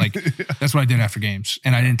out. Like that's what I did after games.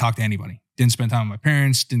 And I didn't talk to anybody. Didn't spend time with my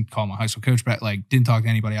parents. Didn't call my high school coach back. Like didn't talk to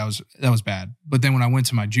anybody. That was bad. But then when I went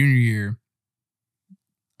to my junior year,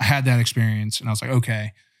 I had that experience and I was like,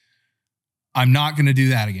 okay, I'm not going to do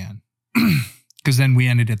that again. Because then we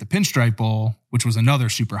ended at the Pinstripe Bowl, which was another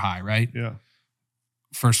super high, right? Yeah.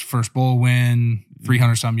 First bowl win,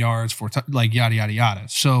 300 some yards, like yada, yada, yada.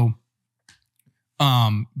 So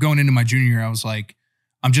going into my junior year, I was like,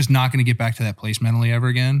 I'm just not going to get back to that place mentally ever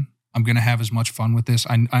again. I'm going to have as much fun with this.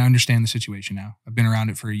 I understand the situation now. I've been around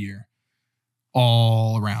it for a year,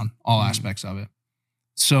 all aspects of it.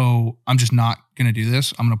 So I'm just not going to do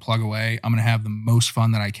this. I'm going to plug away. I'm going to have the most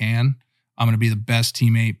fun that I can. I'm going to be the best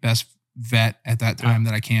teammate, best vet at that time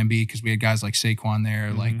that I can be, because we had guys like Saquon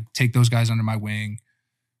there, like take those guys under my wing,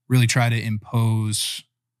 really try to impose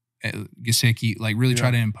Gesicki, like really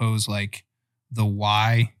try to impose like the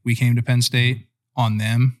why we came to Penn State on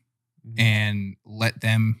them and let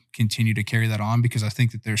them continue to carry that on, because I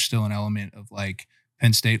think that there's still an element of like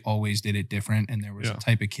Penn State always did it different, and there was a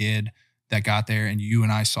type of kid that got there, and you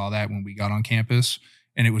and I saw that when we got on campus.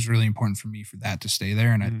 And it was really important for me for that to stay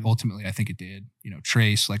there. And ultimately, I think it did.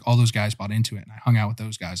 Trace, like all those guys bought into it. And I hung out with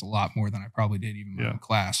those guys a lot more than I probably did even in my own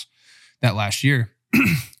class that last year.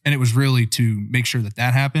 And it was really to make sure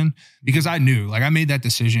that happened, because I knew, like I made that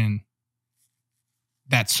decision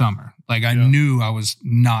that summer. Like I knew I was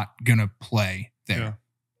not going to play there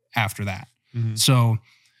after that. So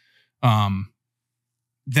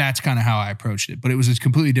that's kind of how I approached it. But it was a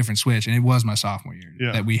completely different switch. And it was my sophomore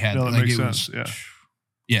year that we had. No, that like makes it sense. Was,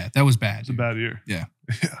 yeah, that was bad. It's a bad year. Yeah.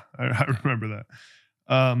 Yeah, I remember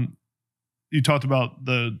that. You talked about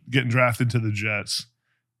the getting drafted to the Jets.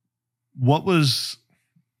 What was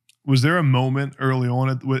there a moment early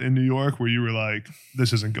on in New York where you were like,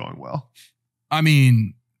 this isn't going well? I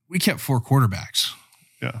mean, we kept 4 quarterbacks.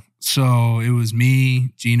 Yeah. So it was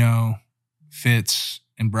me, Gino, Fitz,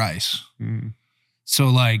 and Bryce. So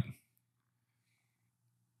like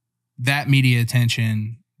that media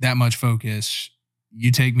attention, that much focus, you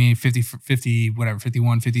take me 50, whatever,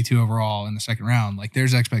 51, 52 overall in the second round. Like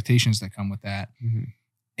there's expectations that come with that.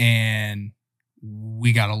 And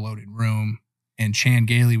we got a loaded room, and Chan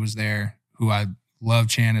Gailey was there, who I love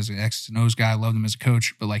Chan as an X's and O's guy. I loved him as a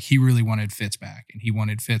coach, but like he really wanted Fitz back, and he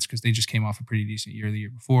wanted Fitz because they just came off a pretty decent year the year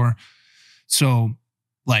before. So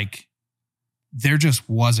like there just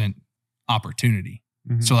wasn't opportunity.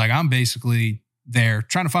 So like I'm basically there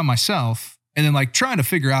trying to find myself, and then like trying to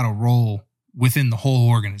figure out a role within the whole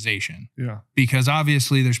organization. Yeah. Because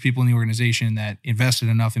obviously there's people in the organization that invested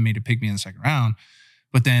enough in me to pick me in the second round.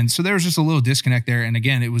 But then, so there was just a little disconnect there. And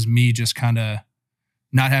again, it was me just kind of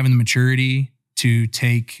not having the maturity to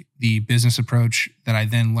take the business approach that I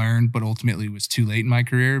then learned, but ultimately was too late in my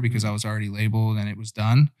career because I was already labeled and it was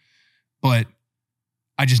done. But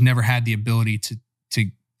I just never had the ability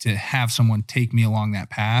to have someone take me along that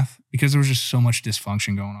path because there was just so much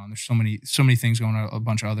dysfunction going on. There's so many things going on a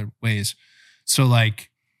bunch of other ways. So like,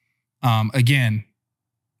 again,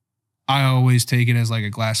 I always take it as like a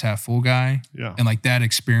glass half full guy. Yeah. And like that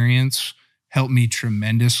experience helped me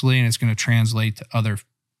tremendously, and it's going to translate to other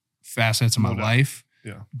facets of my life.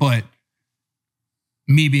 Yeah. But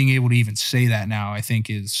me being able to even say that now, I think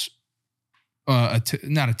is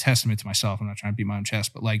not a testament to myself. I'm not trying to beat my own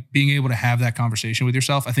chest, but like being able to have that conversation with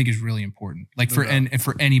yourself, I think is really important. Like and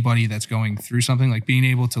for anybody that's going through something, like being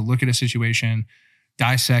able to look at a situation,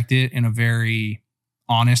 dissect it in a very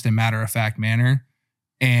honest and matter of fact manner,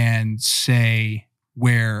 and say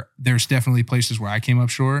where there's definitely places where I came up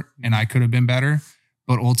short and I could have been better,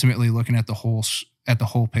 but ultimately looking at the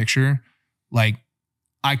whole picture, like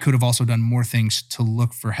I could have also done more things to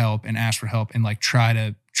look for help and ask for help and like try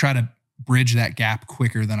to bridge that gap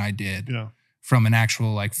quicker than I did from an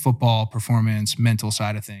actual like football performance, mental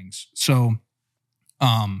side of things. So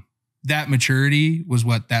that maturity was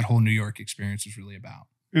what that whole New York experience was really about.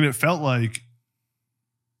 And it felt like,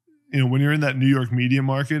 when you're in that New York media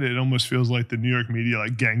market, it almost feels like the New York media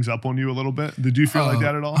like gangs up on you a little bit. Did you feel like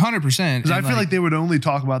that at all? 100%. Because I feel like they would only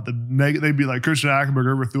talk about the negative. They'd be like, Christian Hackenberg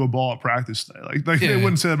overthrew a ball at practice today. Like they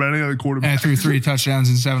wouldn't say that about any other quarterback. And I threw 3 touchdowns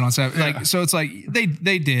in 7-on-7. Like, so it's like they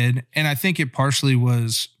did. And I think it partially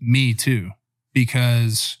was me too,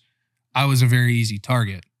 because I was a very easy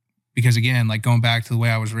target. Because again, like going back to the way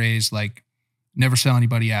I was raised, like never sell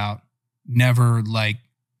anybody out, never like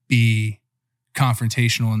be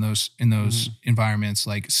confrontational in those environments,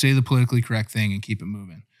 like say the politically correct thing and keep it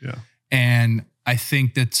moving. Yeah. And I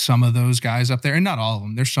think that some of those guys up there, and not all of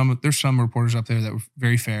them, there's some reporters up there that were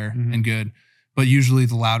very fair and good, but usually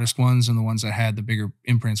the loudest ones and the ones that had the bigger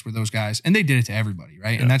imprints were those guys. And they did it to everybody,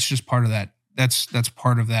 right? Yeah. And that's just part of that. That's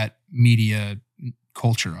part of that media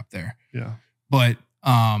culture up there. Yeah. But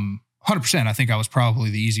 100%, I think I was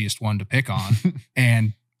probably the easiest one to pick on.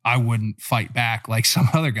 And I wouldn't fight back like some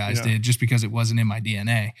other guys did just because it wasn't in my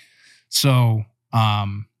DNA. So,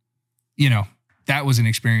 that was an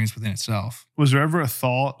experience within itself. Was there ever a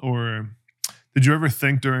thought, or did you ever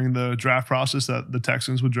think during the draft process that the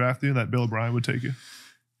Texans would draft you, that Bill O'Brien would take you?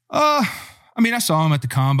 I saw him at the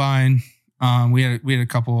combine. We had a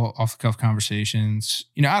couple off the cuff conversations.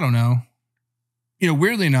 I don't know.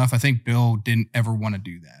 Weirdly enough, I think Bill didn't ever want to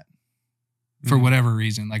do that for whatever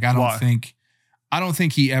reason. Like, I don't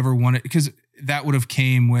think he ever wanted, because that would have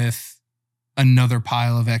came with another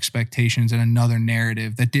pile of expectations and another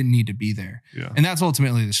narrative that didn't need to be there. Yeah. And that's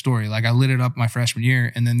ultimately the story. Like I lit it up my freshman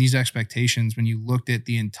year, and then these expectations, when you looked at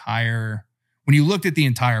the entire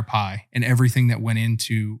pie and everything that went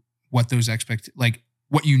into what those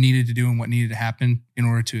what you needed to do and what needed to happen in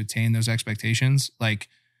order to attain those expectations, like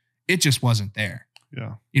it just wasn't there.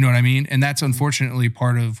 Yeah. You know what I mean? And that's unfortunately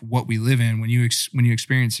part of what we live in. When you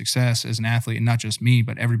experience success as an athlete, and not just me,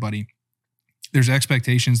 but everybody, there's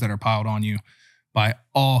expectations that are piled on you by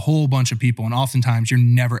a whole bunch of people. And oftentimes you're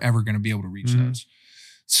never, ever going to be able to reach those.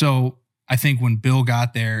 So I think when Bill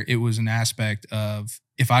got there, it was an aspect of,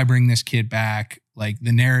 if I bring this kid back, like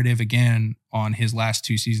the narrative again on his last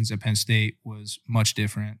 2 seasons at Penn State was much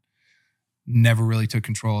different. Never really took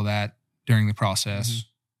control of that during the process.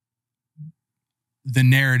 The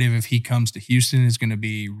narrative, if he comes to Houston, is going to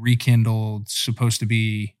be rekindled, supposed to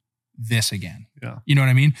be this again. Yeah. You know what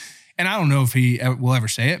I mean? And I don't know if he will ever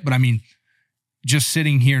say it, but I mean, just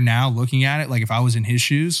sitting here now looking at it, like if I was in his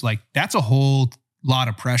shoes, like that's a whole lot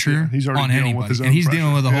of pressure on anybody. And he's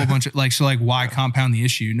dealing with a whole bunch of why compound the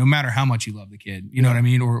issue, no matter how much you love the kid, you know what I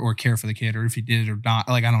mean? Or care for the kid, or if he did or not,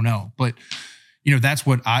 like, I don't know. But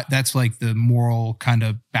that's like the moral kind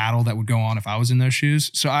of battle that would go on if I was in those shoes.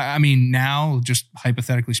 So I mean, now just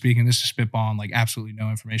hypothetically speaking, this is spitballing, like absolutely no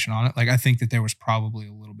information on it. Like I think that there was probably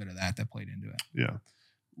a little bit of that played into it. Yeah.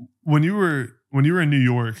 When you were in New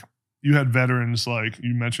York, you had veterans like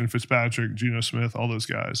you mentioned, Fitzpatrick, Geno Smith, all those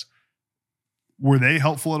guys. Were they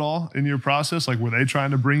helpful at all in your process? Like, were they trying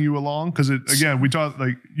to bring you along? Because again, we talked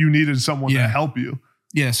like you needed someone to help you.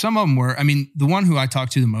 Yeah, some of them were. I mean, the one who I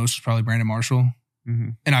talked to the most was probably Brandon Marshall.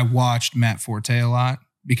 And I watched Matt Forte a lot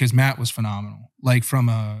because Matt was phenomenal. Like from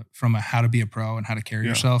a how to be a pro and how to carry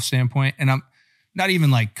yourself standpoint. And I'm not even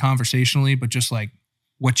like conversationally, but just like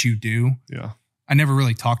what you do. Yeah. I never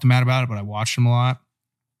really talked to Matt about it, but I watched him a lot.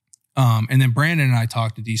 And then Brandon and I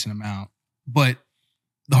talked a decent amount. But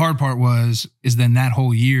the hard part is then that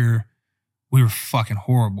whole year, we were fucking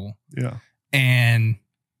horrible. Yeah. And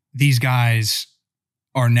these guys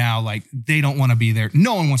are now like, they don't want to be there.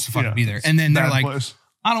 No one wants to fucking be there. And then they're like, place.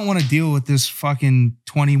 I don't want to deal with this fucking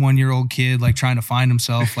 21-year-old kid like trying to find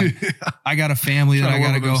himself. Like, I got a family that I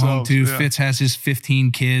got to go home to. Yeah. Fitz has his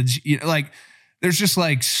 15 kids. Like, there's just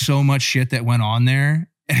like so much shit that went on there.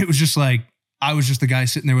 And it was just like, I was just the guy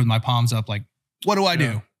sitting there with my palms up, like, what do I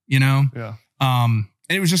do? Yeah. And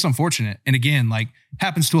it was just unfortunate. And again, like,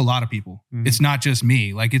 happens to a lot of people. Mm-hmm. It's not just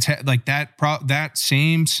me. Like, it's like that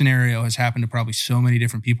same scenario has happened to probably so many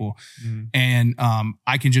different people. Mm-hmm. And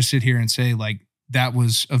I can just sit here and say, like, that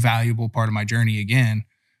was a valuable part of my journey again.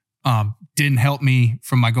 Didn't help me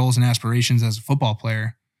from my goals and aspirations as a football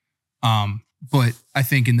player. But I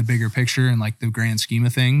think in the bigger picture and like the grand scheme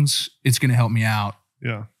of things, it's going to help me out.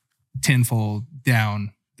 Yeah. Tenfold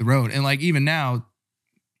down the road. And like, even now,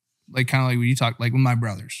 like kind of like when you talk, like with my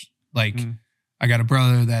brothers, like I got a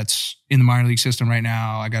brother that's in the minor league system right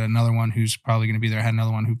now. I got another one who's probably going to be there. I had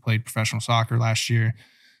another one who played professional soccer last year.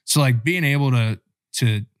 So like being able to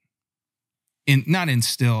not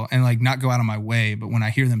instill and like not go out of my way, but when I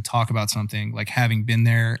hear them talk about something, like having been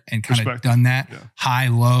there and kind of done that high,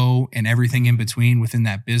 low, and everything in between within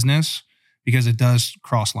that business, because it does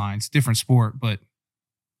cross lines, different sport, but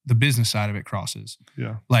the business side of it crosses.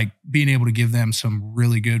 Yeah. Like being able to give them some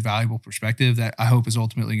really good, valuable perspective that I hope is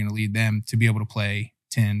ultimately going to lead them to be able to play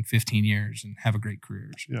 10, 15 years and have a great career.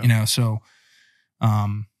 Yeah. So,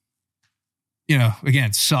 again,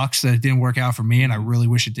 it sucks that it didn't work out for me and I really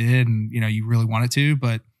wish it did. And, you really want it to,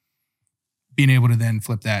 but being able to then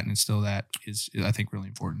flip that and instill that is, I think, really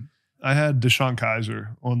important. I had Deshaun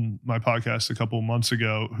Kaiser on my podcast a couple of months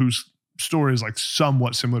ago, whose story is like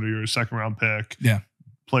somewhat similar to your second round pick. Yeah.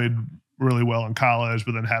 Played really well in college,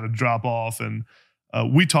 but then had a drop off. And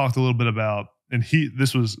we talked a little bit about, and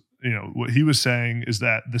what he was saying is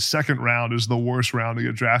that the second round is the worst round to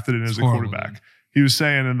get drafted in as a quarterback. Man. He was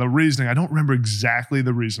saying, and the reasoning, I don't remember exactly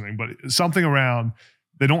the reasoning, but something around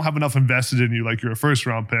they don't have enough invested in you like you're a first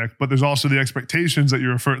round pick, but there's also the expectations that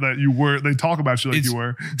they talk about you like you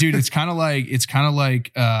were. Dude, it's kind of like it's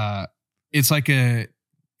like a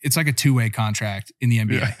two-way contract in the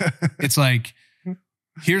NBA. Yeah. It's like,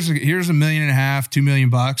 here's $1.5 million, $2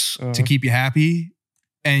 million to keep you happy.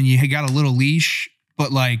 And you got a little leash,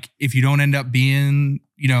 but like, if you don't end up being,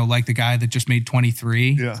 like the guy that just made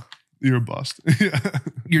 23, you're a bust.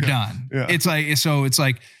 You're done. Yeah. It's like,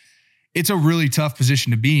 it's a really tough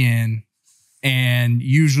position to be in. And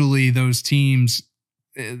usually those teams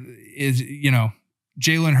Jalen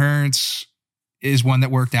Hurts is one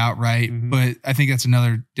that worked out right. Mm-hmm. But I think that's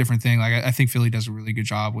another different thing. Like I think Philly does a really good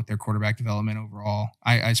job with their quarterback development overall.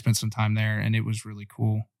 I spent some time there and it was really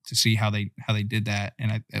cool to see how they did that.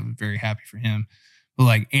 And I was very happy for him. But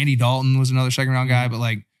like Andy Dalton was another second round guy, but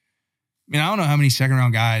like, I don't know how many second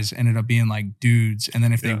round guys ended up being like dudes. And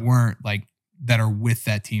then if they weren't, like, that are with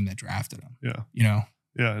that team that drafted them. Yeah.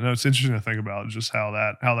 Yeah. No, it's interesting to think about just how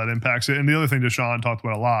that impacts it. And the other thing Deshaun talked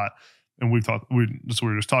about a lot, and that's what we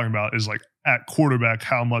were just talking about, is like at quarterback,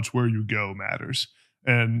 how much where you go matters.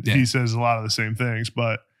 And he says a lot of the same things,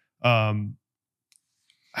 but how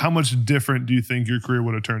much different do you think your career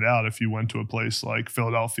would have turned out if you went to a place like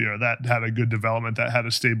Philadelphia that had a good development, that had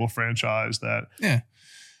a stable franchise that. Yeah.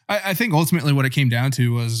 I think ultimately what it came down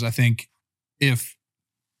to was, I think if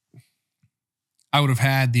I would have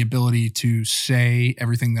had the ability to say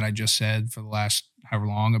everything that I just said for the last however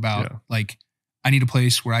long about like, I need a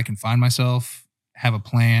place where I can find myself, have a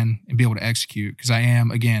plan, and be able to execute. Because I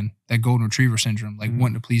am, again, that golden retriever syndrome, like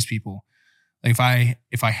wanting to please people. Like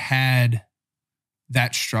if I had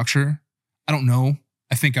that structure, I don't know.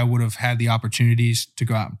 I think I would have had the opportunities to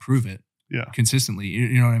go out and prove it consistently.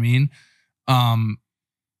 You know what I mean?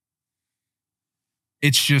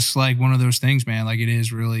 It's just like one of those things, man. Like it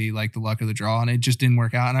is really like the luck of the draw, and it just didn't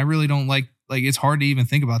work out. And I really don't like it's hard to even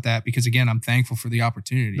think about that because again, I'm thankful for the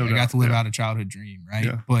opportunity. I got to live out a childhood dream. Right.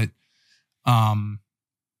 Yeah. But, I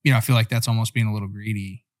feel like that's almost being a little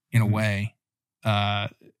greedy in a way,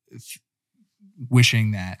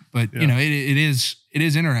 wishing that, but it is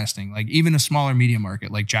interesting. Like even a smaller media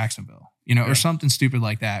market, like Jacksonville, or something stupid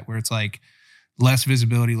like that, where it's like, less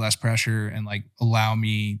visibility, less pressure, and like allow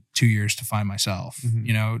me 2 years to find myself,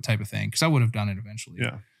 type of thing. Cause I would have done it eventually.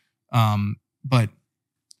 Yeah. But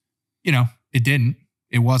it didn't,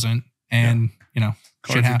 it wasn't. And,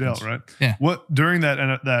 cards are dealt, right? Yeah. What during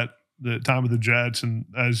the time of the Jets and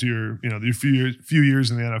as your, your few years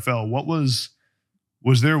in the NFL, what was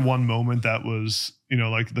Was there one moment that was,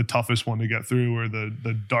 like the toughest one to get through, or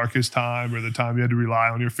the darkest time, or the time you had to rely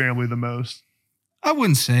on your family the most? I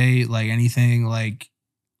wouldn't say like anything. Like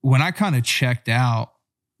when I kind of checked out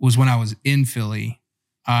was when I was in Philly.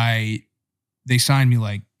 They signed me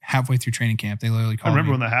like halfway through training camp. They literally called me. I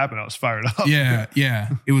remember when that happened. I was fired up. Yeah.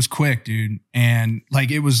 It was quick, dude. And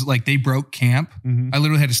like, it was like they broke camp. Mm-hmm. I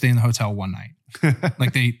literally had to stay in the hotel one night.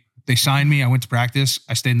 Like they signed me. I went to practice.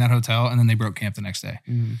 I stayed in that hotel, and then they broke camp the next day.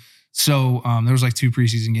 Mm-hmm. So there was like 2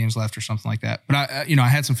 preseason games left or something like that. But I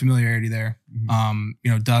had some familiarity there.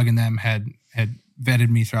 Mm-hmm. Doug and them had vetted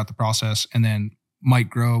me throughout the process, and then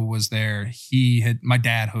Mike Groh was there. My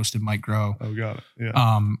dad hosted Mike Groh. Oh, got it. Yeah.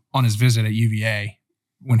 On his visit at UVA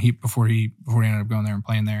before he ended up going there and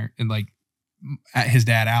playing there. And like his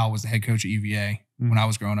dad Al was the head coach at UVA when I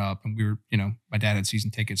was growing up, and we were, my dad had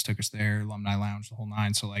season tickets, took us there, alumni lounge, the whole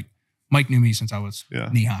nine. So like Mike knew me since I was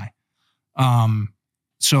knee high.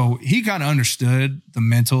 So he kind of understood the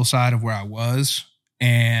mental side of where I was,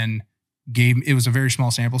 and it was a very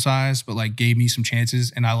small sample size, but like gave me some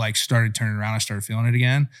chances, and I like started turning around. I started feeling it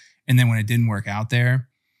again. And then when it didn't work out there,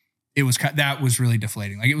 that was really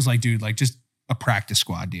deflating. Like it was like, dude, like just a practice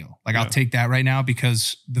squad deal. Like I'll take that right now,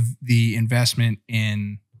 because the investment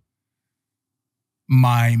in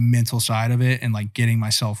my mental side of it and like getting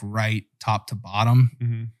myself right top to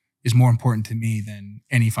bottom is more important to me than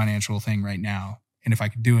any financial thing right now. And if I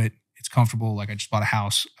could do it, it's comfortable. Like I just bought a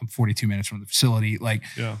house. I'm 42 minutes from the facility. Like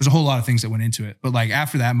there's a whole lot of things that went into it. But like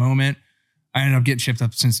after that moment, I ended up getting shipped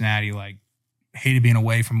up to Cincinnati. Like hated being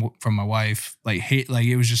away from my wife. Like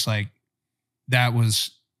it was just like, that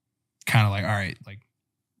was kind of like, all right, like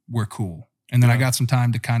we're cool. And then I got some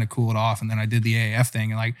time to kind of cool it off. And then I did the AAF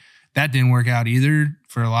thing, and like that didn't work out either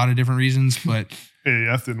for a lot of different reasons, but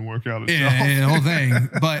AAF didn't work out itself. Yeah, the whole thing.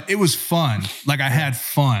 But it was fun. Like I had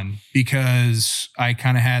fun because I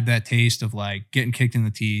kind of had that taste of like getting kicked in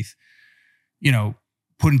the teeth,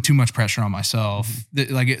 putting too much pressure on myself.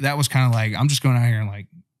 That was kind of like, I'm just going out here and like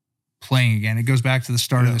playing again. It goes back to the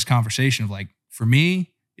start of this conversation of like, for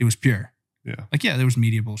me, it was pure. Yeah. Like, there was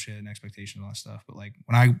media bullshit and expectations and all that stuff. But like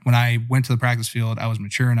when I went to the practice field, I was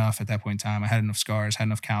mature enough at that point in time. I had enough scars, had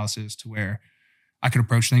enough calluses to where I could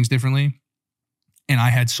approach things differently. And I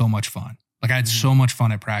had so much fun. Like I had so much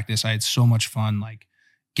fun at practice. I had so much fun, like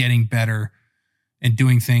getting better and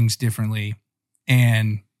doing things differently.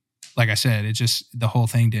 And like I said, the whole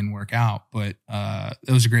thing didn't work out, but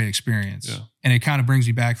it was a great experience. Yeah. And it kind of brings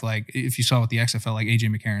me back to like, if you saw with the XFL, like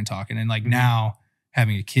AJ McCarron talking, and like now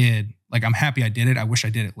having a kid, like I'm happy I did it. I wish I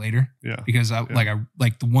did it later. Yeah. Because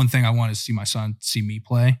the one thing I want is to see my son see me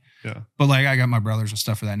play. Yeah. But like I got my brothers and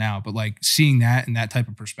stuff for that now. But like seeing that and that type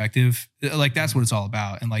of perspective, like that's what it's all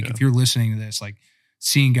about. And like if you're listening to this, like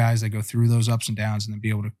seeing guys that go through those ups and downs and then be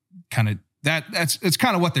able to kind of it's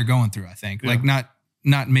kind of what they're going through, I think. Like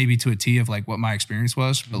not maybe to a T of like what my experience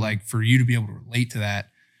was, but like for you to be able to relate to that,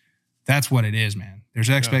 that's what it is, man. There's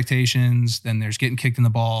expectations, then there's getting kicked in the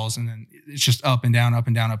balls, and then it's just up and down, up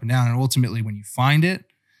and down, up and down. And ultimately when you find it,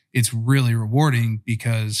 it's really rewarding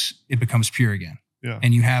because it becomes pure again. Yeah.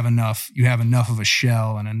 And you have enough of a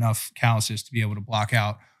shell and enough calluses to be able to block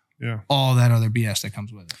out all that other BS that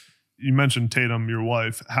comes with it. You mentioned Tatum, your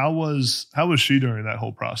wife. How was she during that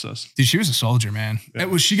whole process? Dude, she was a soldier, man.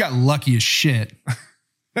 Yeah. She got lucky as shit.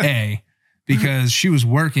 Because she was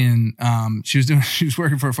working, she was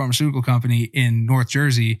working for a pharmaceutical company in North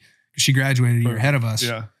Jersey. She graduated a year ahead of us.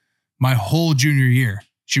 Yeah. My whole junior year,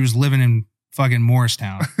 she was living in fucking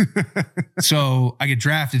Morristown. So I get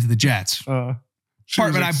drafted to the Jets.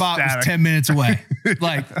 Apartment I bought was 10 minutes away.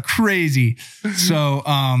 Like crazy. So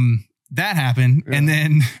that happened. Yeah. And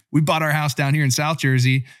then we bought our house down here in South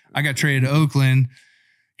Jersey. I got traded to Oakland,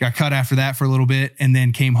 got cut after that for a little bit, and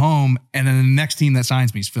then came home. And then the next team that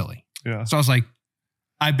signs me is Philly. Yeah. So I was like,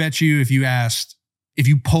 I bet you if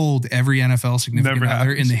you polled every NFL significant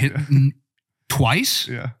other in the hit twice,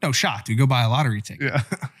 no shot, dude, go buy a lottery ticket. Yeah.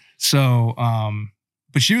 So,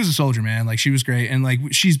 but she was a soldier, man. Like she was great. And like,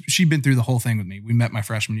 she'd been through the whole thing with me. We met my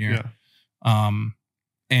freshman year. Yeah.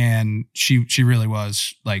 And she really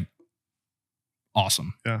was like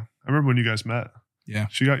awesome. Yeah. I remember when you guys met. Yeah.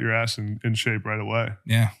 She got your ass in shape right away.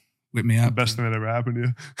 Yeah. Whipped me up. The best thing that ever happened to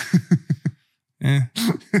you. Yeah.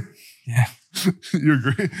 Yeah. You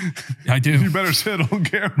agree? I do. You better say it on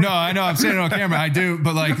camera. No, I know I'm saying it on camera. I do.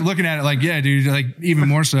 But like looking at it, like, yeah, dude, like even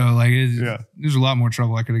more so, like there's a lot more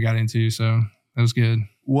trouble I could have got into. So that was good.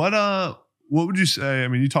 What would you say? I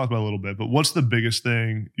mean, you talked about it a little bit, but what's the biggest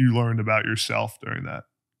thing you learned about yourself during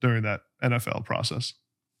that NFL process?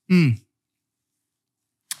 I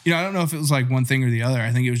don't know if it was like one thing or the other.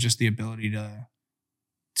 I think it was just the ability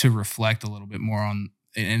to reflect a little bit more on,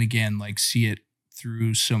 and again, like see it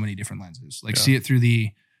through so many different lenses, like see it through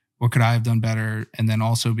what could I have done better? And then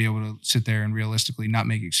also be able to sit there and realistically not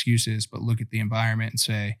make excuses, but look at the environment and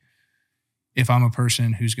say, if I'm a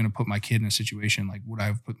person who's going to put my kid in a situation, like would I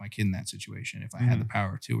have put my kid in that situation if I had the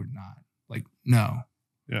power to or not? Like, no.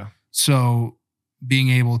 Yeah. So being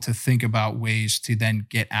able to think about ways to then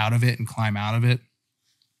get out of it and climb out of it.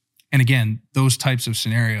 And again, those types of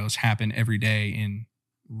scenarios happen every day in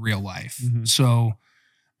real life. Mm-hmm. So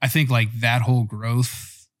I think like that whole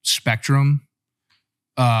growth spectrum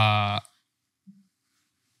was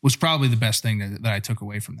probably the best thing that I took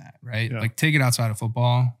away from that, right? Yeah. Like take it outside of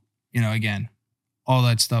football, again, all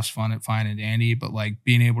that stuff's fine and dandy, but like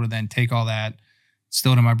being able to then take all that,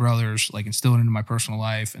 instill it in my brothers, like instill it into my personal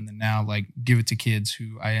life, and then now like give it to kids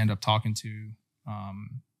who I end up talking to,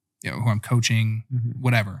 who I'm coaching,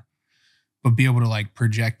 whatever. But be able to like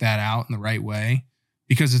project that out in the right way,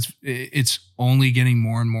 because it's only getting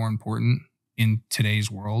more and more important in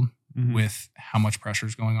today's world with how much pressure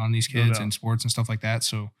is going on these kids in sports and stuff like that.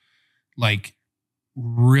 So like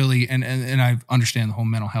really, and I understand the whole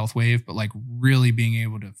mental health wave, but like really being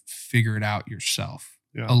able to figure it out yourself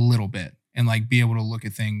a little bit and like be able to look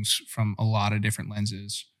at things from a lot of different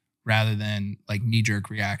lenses rather than like knee-jerk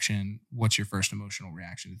reaction. What's your first emotional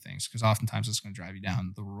reaction to things? Because oftentimes it's going to drive you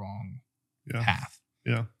down the wrong path.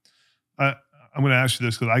 Yeah. I'm going to ask you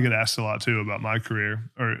this because I get asked a lot too about my career.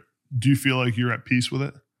 Or do you feel like you're at peace with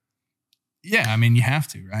it? Yeah. I mean, you have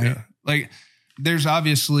to, right? Yeah. Like there's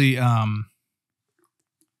obviously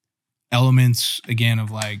elements again of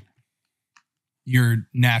like your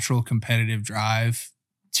natural competitive drive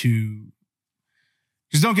to,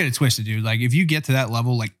 because don't get it twisted, dude. Like if you get to that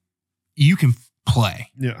level, like you can play.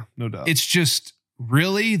 Yeah, no doubt. It's just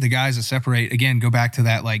really the guys that separate, again, go back to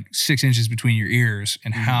that like 6 inches between your ears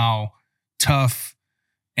and how tough,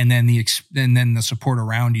 and then the support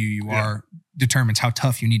around you are determines how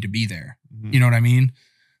tough you need to be there. You know what I mean?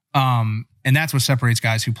 And that's what separates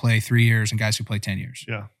guys who play 3 years and guys who play 10 years.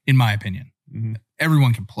 Yeah. In my opinion,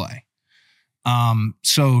 everyone can play.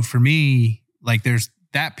 So for me, like there's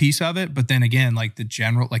that piece of it, but then again, like the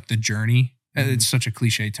general, like the journey, it's such a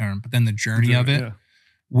cliche term, but then the journey of it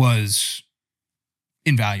was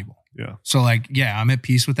invaluable. Yeah. So like, I'm at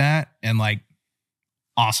peace with that and like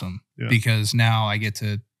awesome because now I get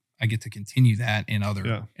to continue that in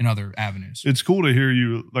other avenues. It's cool to hear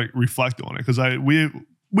you like reflect on it because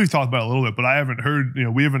we've talked about it a little bit, but I haven't heard,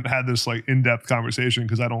 we haven't had this like in-depth conversation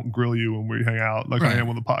because I don't grill you when we hang out like I am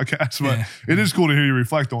on the podcast. But it is cool to hear you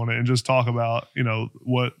reflect on it and just talk about,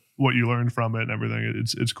 what you learned from it and everything.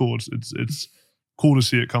 It's cool. It's cool to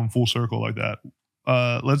see it come full circle like that.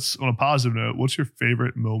 Let's, on a positive note, what's your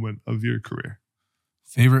favorite moment of your career?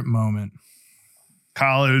 Favorite moment?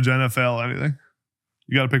 College, NFL, anything?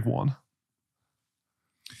 You got to pick one.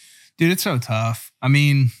 Dude, it's so tough. I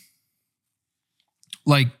mean,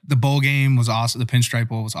 like the bowl game was awesome. The Pinstripe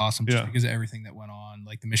Bowl was awesome just because of everything that went on.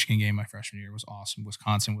 Like the Michigan game my freshman year was awesome.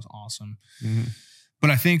 Wisconsin was awesome. But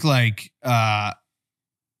I think like the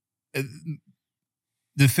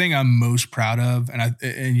thing I'm most proud of, and I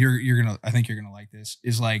think you're gonna like this,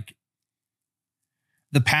 is like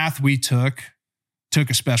the path we took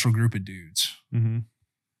a special group of dudes.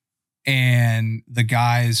 And the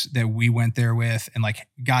guys that we went there with and like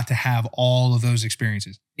got to have all of those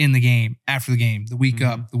experiences in the game, after the game, the week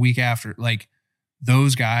up, the week after, like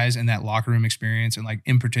those guys and that locker room experience. And like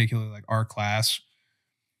in particular, like our class,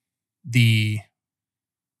 the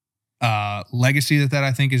legacy that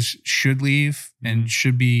I think should leave and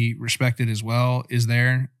should be respected as well is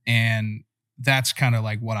there. And that's kind of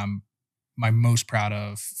like what my most proud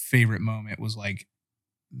of. Favorite moment was like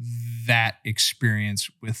that experience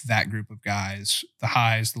with that group of guys, the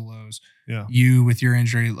highs, the lows, you with your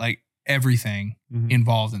injury, like everything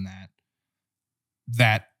involved in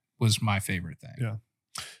that was my favorite thing. Yeah.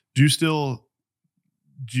 Do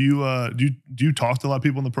you talk to a lot of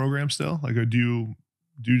people in the program still? Like, or do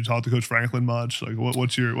you talk to Coach Franklin much? Like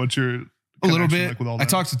what's your a little bit like with all that? I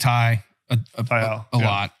talked to Ty a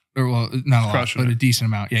lot. Or well, not a lot, but a decent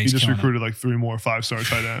amount. Yeah, he just recruited like 3 more 5-star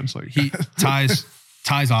tight ends. Like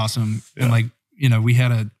Ty's awesome. And like,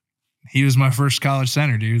 he was my first college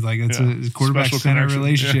center, dude. Like it's a quarterback special center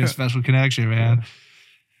relationship, special connection, man.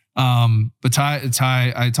 But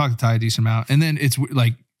Ty, I talked to Ty a decent amount. And then it's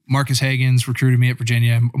like Marcus Hagens recruited me at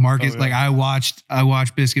Virginia. Marcus, like I watched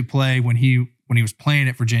Biscuit play when he was playing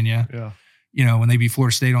at Virginia. Yeah. When they beat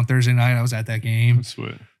Florida State on Thursday night, I was at that game. That's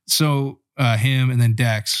sweet. So him and then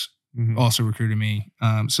Dex also recruited me.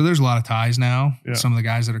 So there's a lot of ties now. Yeah. Some of the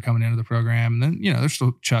guys that are coming into the program. And then, there's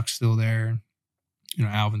still Chuck's still there.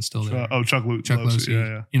 Alvin's still there. Chuck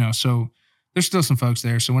Losey. Yeah. So there's still some folks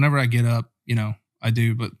there. So whenever I get up, I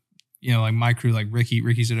do, but like my crew, like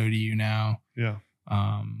Ricky's at ODU now. Yeah.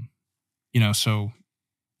 So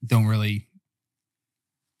don't really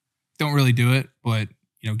do it, but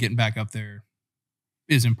getting back up there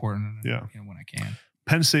is important. Yeah. When I can.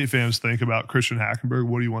 Penn State fans think about Christian Hackenberg.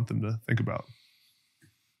 What do you want them to think about?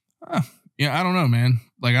 I don't know, man.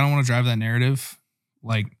 Like, I don't want to drive that narrative.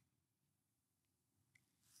 Like,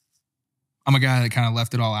 I'm a guy that kind of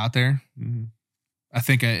left it all out there. Mm-hmm. I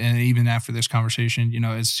think, and even after this conversation,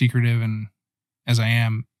 as secretive and as I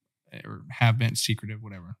am, or have been secretive,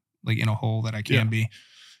 whatever, like in a hole that I can be.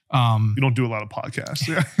 You don't do a lot of podcasts.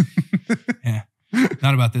 Yeah.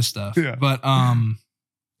 Not about this stuff. Yeah. But,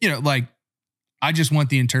 like, I just want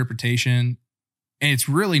the interpretation. And it's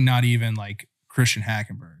really not even like Christian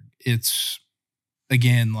Hackenberg. It's,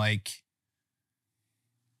 again, like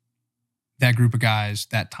that group of guys,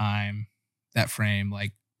 that time, that frame,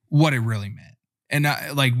 like what it really meant. And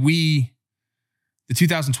the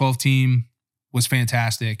 2012 team was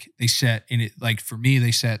fantastic. They set for me,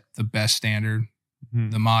 they set the best standard.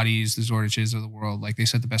 Mm-hmm. The Mahdi's, the Zordiches of the world, like they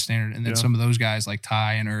set the best standard. And then some of those guys like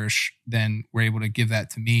Ty and Ursh then were able to give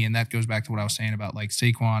that to me. And that goes back to what I was saying about like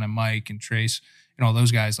Saquon and Mike and Trace and all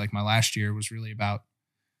those guys. Like my last year was really about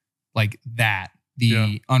like that,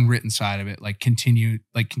 the unwritten side of it, like continue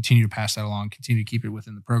to pass that along, continue to keep it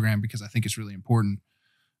within the program because I think it's really important.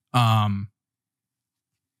 But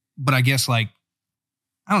I guess like,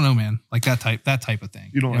 I don't know, man, like that type of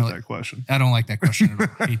thing. You don't like that question. I don't like that question at all.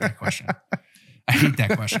 I hate that question. I hate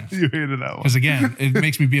that question. You hated that one. Because again, it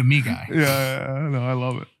makes me be a me guy. Yeah, no, I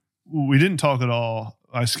love it. We didn't talk at all.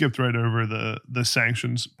 I skipped right over the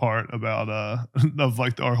sanctions part about of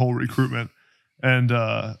like our whole recruitment. And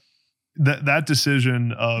that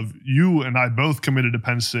decision of you and I both committed to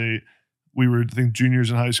Penn State. We were, I think,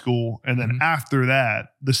 juniors in high school. And then after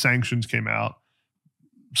that, the sanctions came out.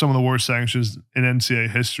 Some of the worst sanctions in NCAA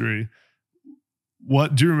history.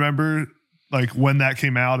 What do you remember, like when that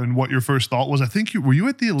came out and what your first thought was? I think were you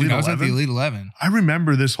at the Elite 11? I was at the Elite 11. I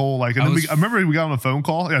remember this whole like, and I remember we got on a phone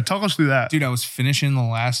call. Yeah, talk us through that. Dude, I was finishing the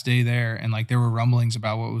last day there and like there were rumblings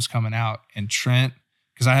about what was coming out. And Trent,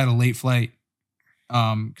 because I had a late flight,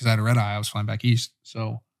 because I had a red eye, I was flying back east.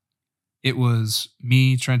 So it was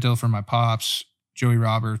me, Trent Dilfer, my pops, Joey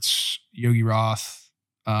Roberts, Yogi Roth,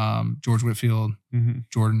 George Whitfield,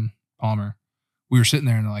 Jordan Palmer. We were sitting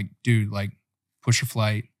there and they're like, dude, like push your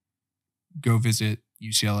flight, go visit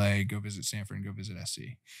UCLA, go visit Stanford, and go visit SC.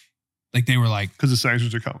 Like they were like, because the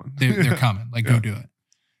sanctions are coming. They're coming. Like go do it.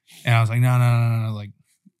 And I was like, no. Like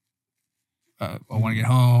I want to get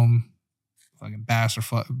home. Fucking bass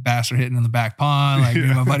are hitting in the back pond. Like me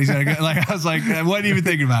and my buddies gotta go. Like I was like, I wasn't even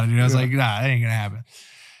thinking about it, dude. I was like, nah, that ain't gonna happen.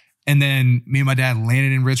 And then me and my dad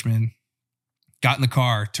landed in Richmond. Got in the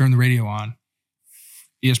car, turned the radio on.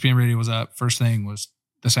 ESPN radio was up. First thing was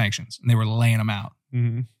the sanctions, and they were laying them out.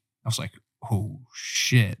 Mm-hmm. I was like, "Oh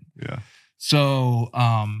shit!" Yeah. So,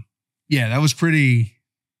 that was pretty.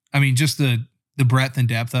 I mean, just the breadth and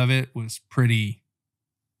depth of it was pretty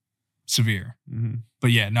severe. Mm-hmm. But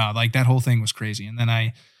yeah, no, like that whole thing was crazy. And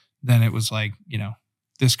then it was like,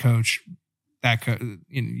 this coach, that coach,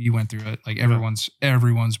 you went through it. Like everyone's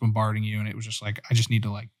bombarding you, and it was just like, I just need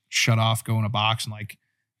to like shut off, go in a box and like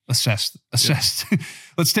assess.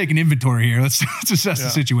 Let's take an inventory here. Let's assess the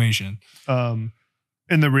situation. And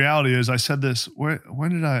the reality is I said this, when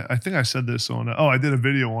did I think I said this on, I did a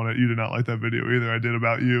video on it. You did not like that video either. I did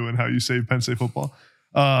about you and how you saved Penn State football.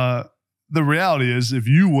 The reality is if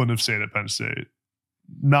you wouldn't have stayed at Penn State,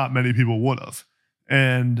 not many people would have.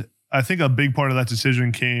 And I think a big part of that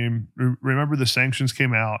decision came, remember the sanctions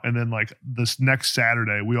came out and then like this next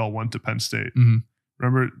Saturday, we all went to Penn State. Mm-hmm.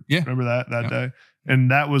 Remember that day? And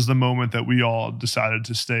that was the moment that we all decided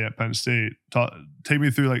to stay at Penn State. Take me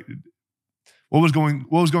through like what was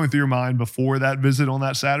going through your mind before that visit on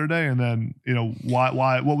that Saturday, and then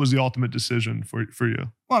why what was the ultimate decision for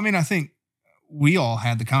you? Well, I mean, I think we all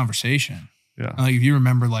had the conversation. Yeah, like if you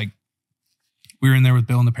remember, like we were in there with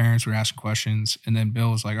Bill and the parents. We were asking questions, and then Bill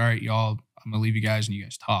was like, "All right, y'all, I'm gonna leave you guys, and you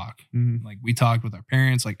guys talk." Mm-hmm. Like we talked with our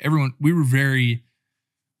parents, like everyone. We were very.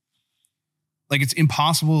 Like it's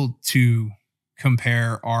impossible to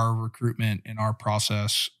compare our recruitment and our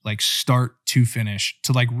process, like start to finish,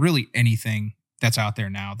 to like really anything that's out there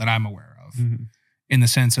now that I'm aware of, in the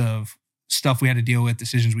sense of stuff we had to deal with,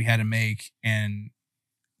 decisions we had to make, and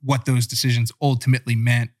what those decisions ultimately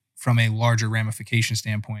meant from a larger ramification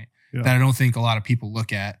standpoint that I don't think a lot of people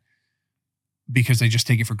look at because they just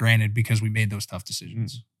take it for granted because we made those tough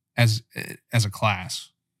decisions as a class.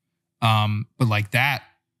 But like that,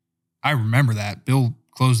 I remember that. Bill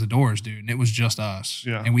closed the doors, dude, and it was just us.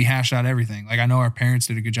 Yeah. And we hashed out everything. Like, I know our parents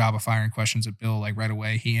did a good job of firing questions at Bill, like, right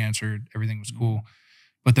away. He answered. Everything was cool.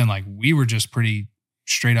 But then, like, we were just pretty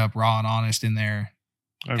straight up raw and honest in there.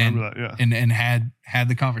 I remember that, yeah. And had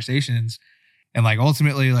the conversations. And, like,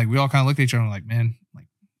 ultimately, like, we all kind of looked at each other and like, man, like,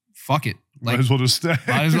 fuck it. Like, might as well just stay.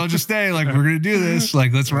 Might as well just stay. Like, we're going to do this.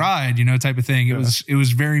 Like, let's ride, type of thing. It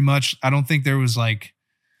was very much, I don't think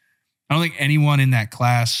anyone in that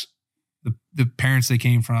class, the parents they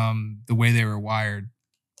came from, the way they were wired,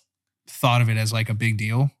 thought of it as like a big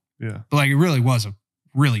deal. Yeah. But like, it really was a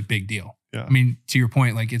really big deal. Yeah. I mean, to your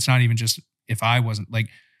point, like, it's not even just if I wasn't, like,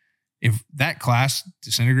 if that class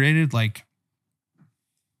disintegrated, like,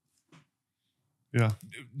 yeah.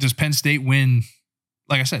 Does Penn State win?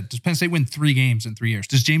 Like I said, does Penn State win 3 games in 3 years?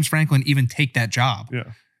 Does James Franklin even take that job?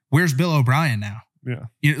 Yeah. Where's Bill O'Brien now? Yeah.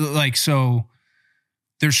 Like, so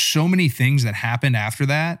there's so many things that happened after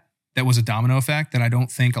that was a domino effect that I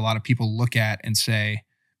don't think a lot of people look at and say,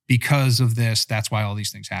 because of this, that's why all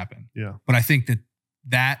these things happen. Yeah. But I think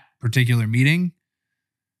that particular meeting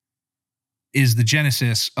is the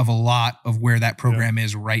genesis of a lot of where that program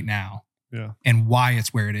is right now. Yeah. And why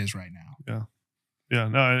it's where it is right now. Yeah. Yeah.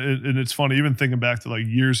 No, and it's funny, even thinking back to like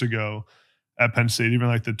years ago at Penn State, even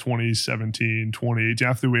like the 2017, 2018,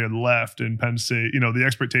 after we had left in Penn State, the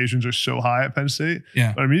expectations are so high at Penn State.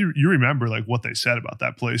 Yeah. But I mean, you remember like what they said about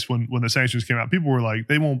that place when the sanctions came out. People were like,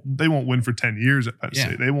 they won't win for 10 years at Penn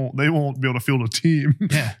State. They won't be able to field a team.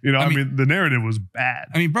 Yeah. I mean, the narrative was bad.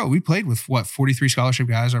 I mean, bro, we played with 43 scholarship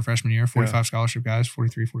guys our freshman year, 45 scholarship guys,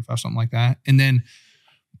 43, 45, something like that. And then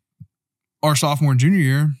our sophomore and junior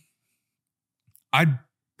year, I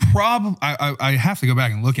have to go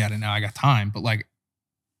back and look at it now. I got time, but like,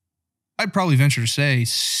 I'd probably venture to say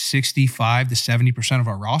 65 to 70% of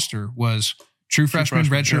our roster was true freshmen,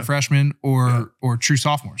 redshirt freshmen, or true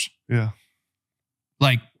sophomores. Yeah.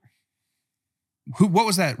 Like, what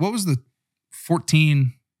was that? What was the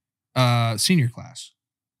 14 senior class?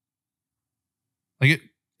 Like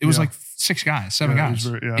it was like 6 guys, 7 guys,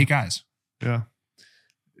 8 guys. Yeah.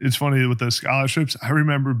 It's funny with the scholarships. I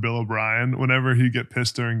remember Bill O'Brien, whenever he'd get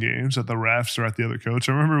pissed during games at the refs or at the other coach.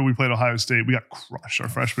 I remember we played Ohio State. We got crushed our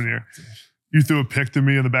freshman year. You threw a pick to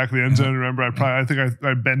me in the back of the end zone. Remember, I think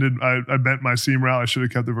I bent my seam route. I should have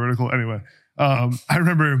kept it vertical. Anyway, I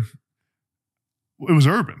remember it was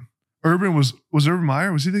Urban. Urban was Urban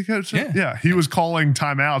Meyer? Was he the coach? Yeah. He was calling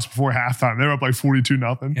timeouts before halftime. They were up like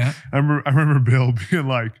 42-0. Yeah. I remember Bill being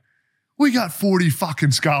like, we got 40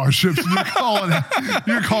 fucking scholarships. And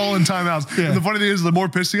you're calling timeouts. Yeah. And the funny thing is, the more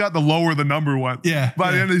pissed he got, the lower the number went. Yeah.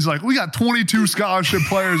 By the end, he's like, we got 22 scholarship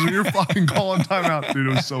players and you're fucking calling timeouts. Dude, it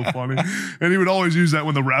was so funny. And he would always use that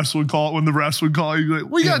when the refs would call. He'd be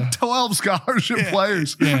like, we got 12 scholarship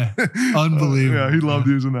players. Yeah. Unbelievable. Yeah, he loved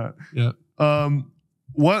using that. Yeah.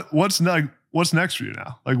 What's next for you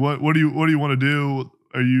now? Like, what do you want to do?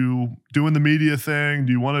 Are you doing the media thing?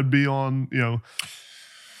 Do you want to be on,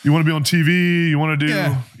 you want to be on TV, you want to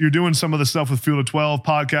do, you're doing some of the stuff with Field of 12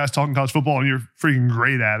 podcast, talking college football, and you're freaking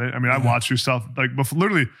great at it. I mean, I watch your stuff, like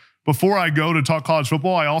literally before I go to talk college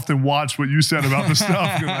football, I often watch what you said about the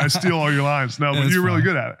stuff and I steal all your lines. No, but you're really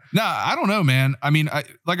good at it. No, I don't know, man. I mean,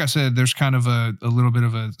 like I said, there's kind of a little bit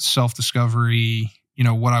of a self-discovery,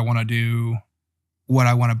 what I want to do, what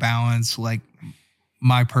I want to balance, like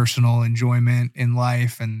my personal enjoyment in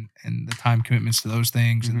life and the time commitments to those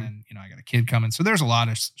things. Mm-hmm. And then, I got a kid coming. So there's a lot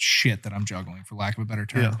of shit that I'm juggling, for lack of a better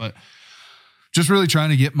term, but just really trying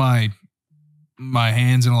to get my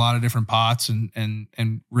hands in a lot of different pots and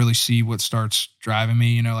really see what starts driving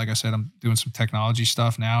me. Like I said, I'm doing some technology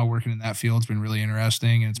stuff now, working in that field. It's been really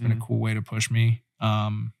interesting and it's been a cool way to push me,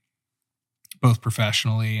 both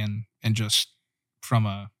professionally and just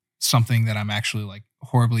from something that I'm actually like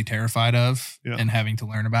horribly terrified of and having to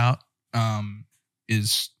learn about,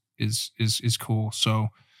 is cool. So,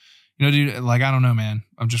 dude, like, I don't know, man,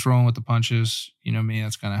 I'm just rolling with the punches. Me,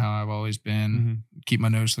 that's kind of how I've always been. Keep my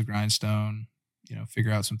nose to the grindstone,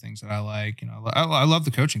 figure out some things that I like. I love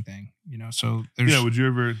the coaching thing, so there's, would you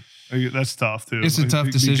ever, that's tough too. It's a tough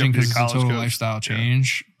decision because it's a total lifestyle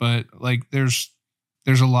change, but like, there's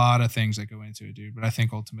a lot of things that go into it, dude. But I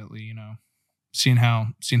think ultimately, seeing how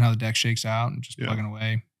the deck shakes out and just plugging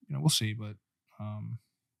away, we'll see. But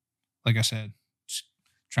like I said, just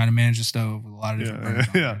trying to manage the stove with a lot of different burners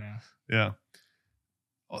on right now. Yeah.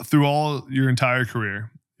 Through all your entire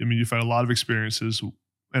career, I mean, you've had a lot of experiences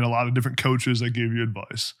and a lot of different coaches that gave you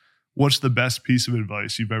advice. What's the best piece of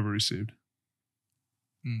advice you've ever received?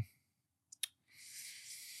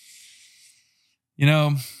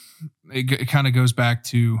 It kind of goes back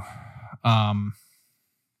to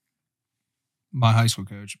my high school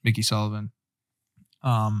coach, Mickey Sullivan.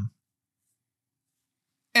 And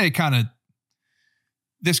it kind of,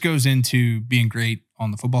 this goes into being great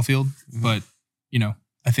on the football field, but, you know,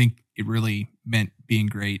 I think it really meant being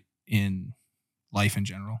great in life in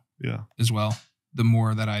general as well. The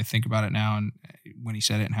more that I think about it now and when he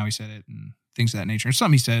said it and how he said it and things of that nature. And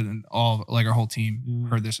something he said, and all, like, our whole team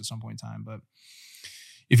heard this at some point in time. But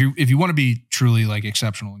if you want to be truly, like,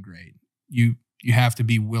 exceptional and great, you have to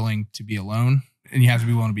be willing to be alone, and you have to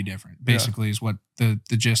be willing to be different, basically, is what the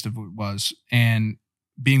gist of it was. And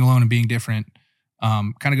being alone and being different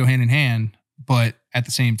kind of go hand in hand, but at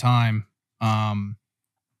the same time,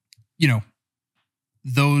 you know,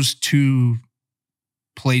 those two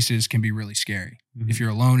places can be really scary. If you're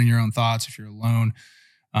alone in your own thoughts, if you're alone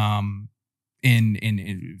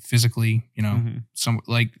in physically, you know, some,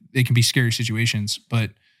 like, they can be scary situations,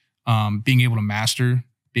 but being able to master,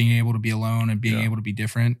 being able to be alone and being able to be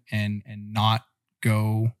different and not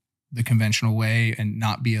go the conventional way and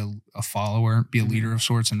not be a follower, be a leader of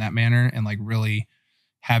sorts in that manner, and, like, really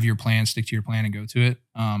have your plan, stick to your plan and go to it.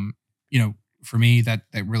 You know, for me, that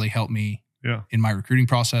really helped me in my recruiting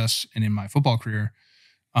process and in my football career.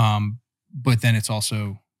 But then it's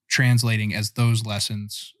also translating as those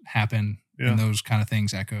lessons happen and those kind of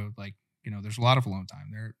things echo, like, you know, there's a lot of alone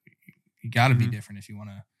time there. You got to be different if you want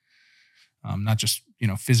to, not just, you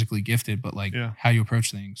know, physically gifted, but, like, how you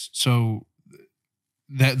approach things. So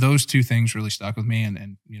those two things really stuck with me,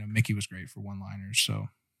 and you know, Mickey was great for one-liners. So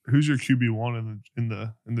who's your QB1 in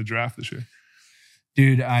the draft this year?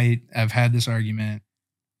 Dude, I've had this argument.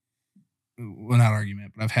 Well, not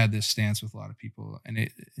argument, but I've had this stance with a lot of people, and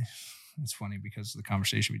it's funny because of the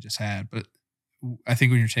conversation we just had. But I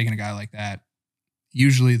think when you're taking a guy like that,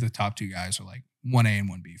 usually the top two guys are like 1A and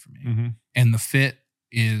 1B for me. And the fit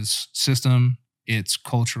is system, it's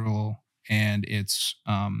cultural, and it's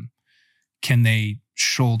can they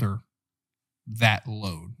shoulder that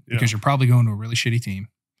load? Because you're probably going to a really shitty team.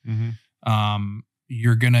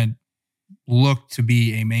 You're going to look to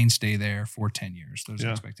be a mainstay there for 10 years, those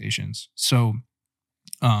expectations. So,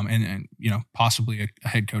 and you know, possibly a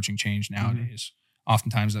head coaching change nowadays.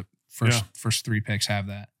 Oftentimes the first three picks have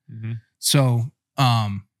that. So,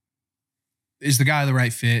 is the guy the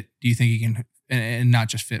right fit? Do you think he can, and not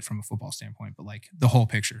just fit from a football standpoint, but, like, the whole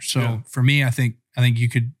picture? So for me, I think you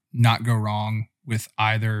could not go wrong with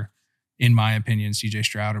either, in my opinion, CJ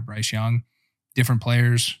Stroud or Bryce Young. Different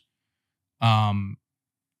players.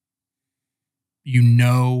 You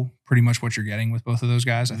know pretty much what you're getting with both of those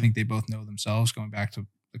guys. I think they both know themselves, going back to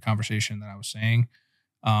the conversation that I was saying.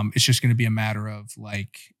 It's just going to be a matter of,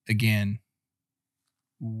 like, again,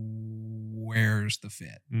 where's the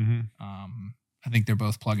fit? I think they're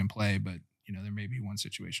both plug and play, but, you know, there may be one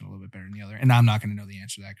situation a little bit better than the other. And I'm not going to know the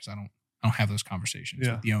answer to that because I don't have those conversations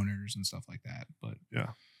with the owners and stuff like that. But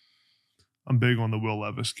I'm big on the Will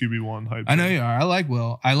Levis QB1 hype. I know you are. I like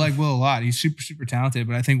Will. I like Will a lot. He's super, super talented,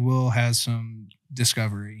 but I think Will has some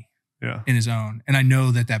discovery in his own. And I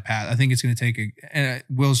know that path, I think it's going to take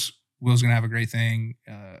Will's going to have a great thing,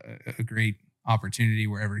 a great opportunity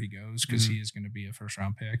wherever he goes, because he is going to be a first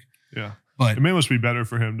round pick. But it must be better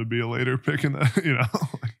for him to be a later pick in the, you know.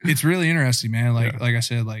 It's really interesting, man. Like I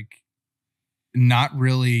said, like, not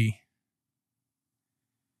really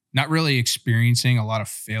experiencing a lot of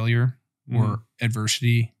failure or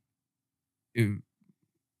adversity,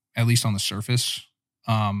 at least on the surface,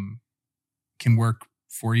 can work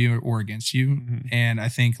for you or against you. And I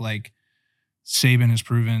think, like, Saban has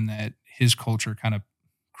proven that his culture kind of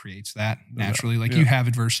creates that naturally. Like, you have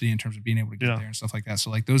adversity in terms of being able to get there and stuff like that. So,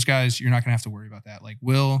 like, those guys, you're not going to have to worry about that. Like,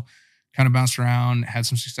 Will kind of bounced around, had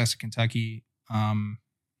some success at Kentucky.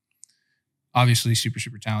 Obviously super,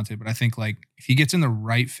 super talented, but I think, like, if he gets in the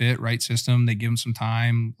right fit, right system, they give him some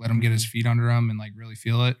time, let him get his feet under him and, like, really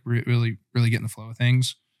feel it, really, really get in the flow of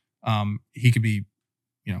things. He could be,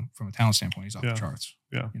 you know, from a talent standpoint, he's off the charts.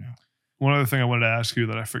 You know, one other thing I wanted to ask you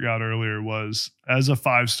that I forgot earlier was, as a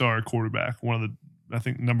 5-star quarterback, I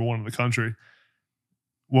think number one in the country,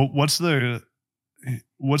 what's the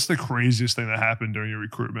craziest thing that happened during your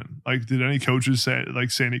recruitment? Like, did any coaches say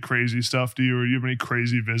any crazy stuff to you, or do you have any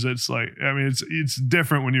crazy visits? Like, I mean, it's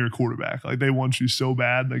different when you're a quarterback. Like, they want you so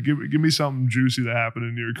bad. Like, give me something juicy that happened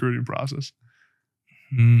in your recruiting process.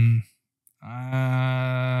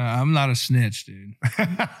 I'm not a snitch, dude.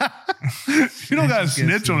 You don't got to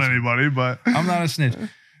snitch on anybody, but I'm not a snitch.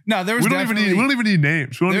 No, we don't even need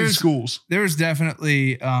names. We don't need schools. There was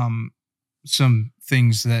definitely some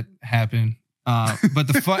things that happened. But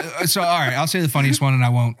so all right, I'll say the funniest one, and I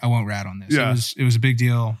won't rat on this. It was a big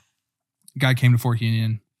deal. Guy came to Fork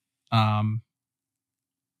Union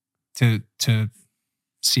to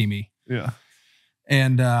see me.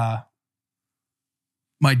 And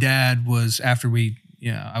my dad was, after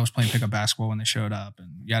I was playing pickup basketball when they showed up and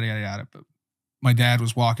yada, yada, yada. But my dad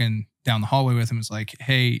was walking down the hallway with him. Was like,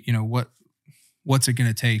 hey, what's it going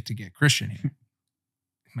to take to get Christian here?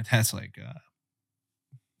 My dad's like,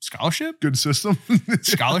 scholarship? Good system.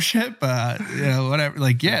 Scholarship? Whatever.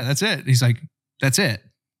 Like, yeah, that's it. He's like, that's it.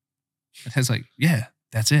 My dad's like, yeah,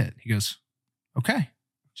 that's it. He goes, okay.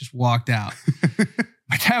 Just walked out.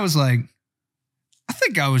 My dad was like, I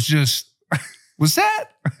think I was just,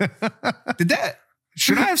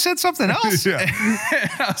 should I have said something else? Yeah.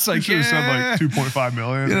 I was like, you should have said like 2.5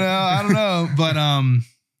 million. I don't know. But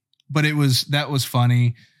that was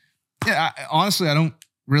funny. Yeah. Honestly, I don't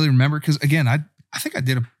really remember. Cause again, I think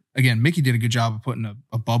Mickey did a good job of putting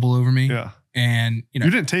a bubble over me. Yeah. And you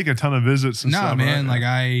didn't take a ton of visits and stuff. No, man.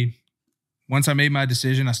 Right? Once I made my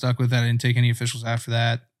decision, I stuck with that. I didn't take any officials after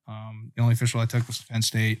that. The only official I took was Penn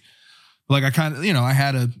State. But I kind of,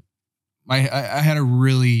 I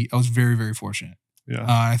was very, very fortunate. Yeah.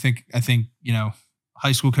 I think,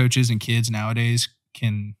 high school coaches and kids nowadays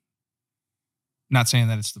can, not saying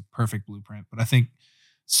that it's the perfect blueprint, but I think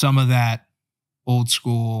some of that old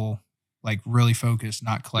school, really focused,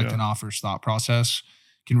 not collecting offers thought process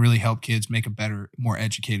can really help kids make a better, more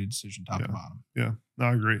educated decision top to bottom. Yeah. No,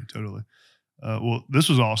 I agree. Totally. Well, this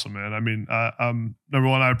was awesome, man. I mean, number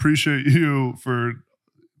one, I appreciate you for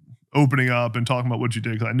opening up and talking about what you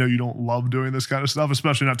did, because I know you don't love doing this kind of stuff,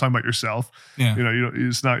 especially not talking about yourself. Yeah.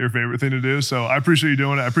 It's not your favorite thing to do. So I appreciate you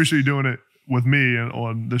doing it. I appreciate you doing it with me and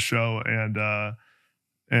on this show. And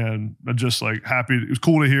I'm just happy. It was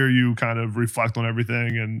cool to hear you kind of reflect on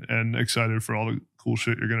everything and excited for all the cool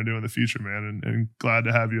shit you're going to do in the future, man. And glad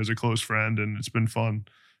to have you as a close friend. And it's been fun.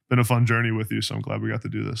 Been a fun journey with you. So I'm glad we got to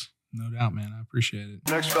do this. No doubt, man. I appreciate it.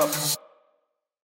 Next up.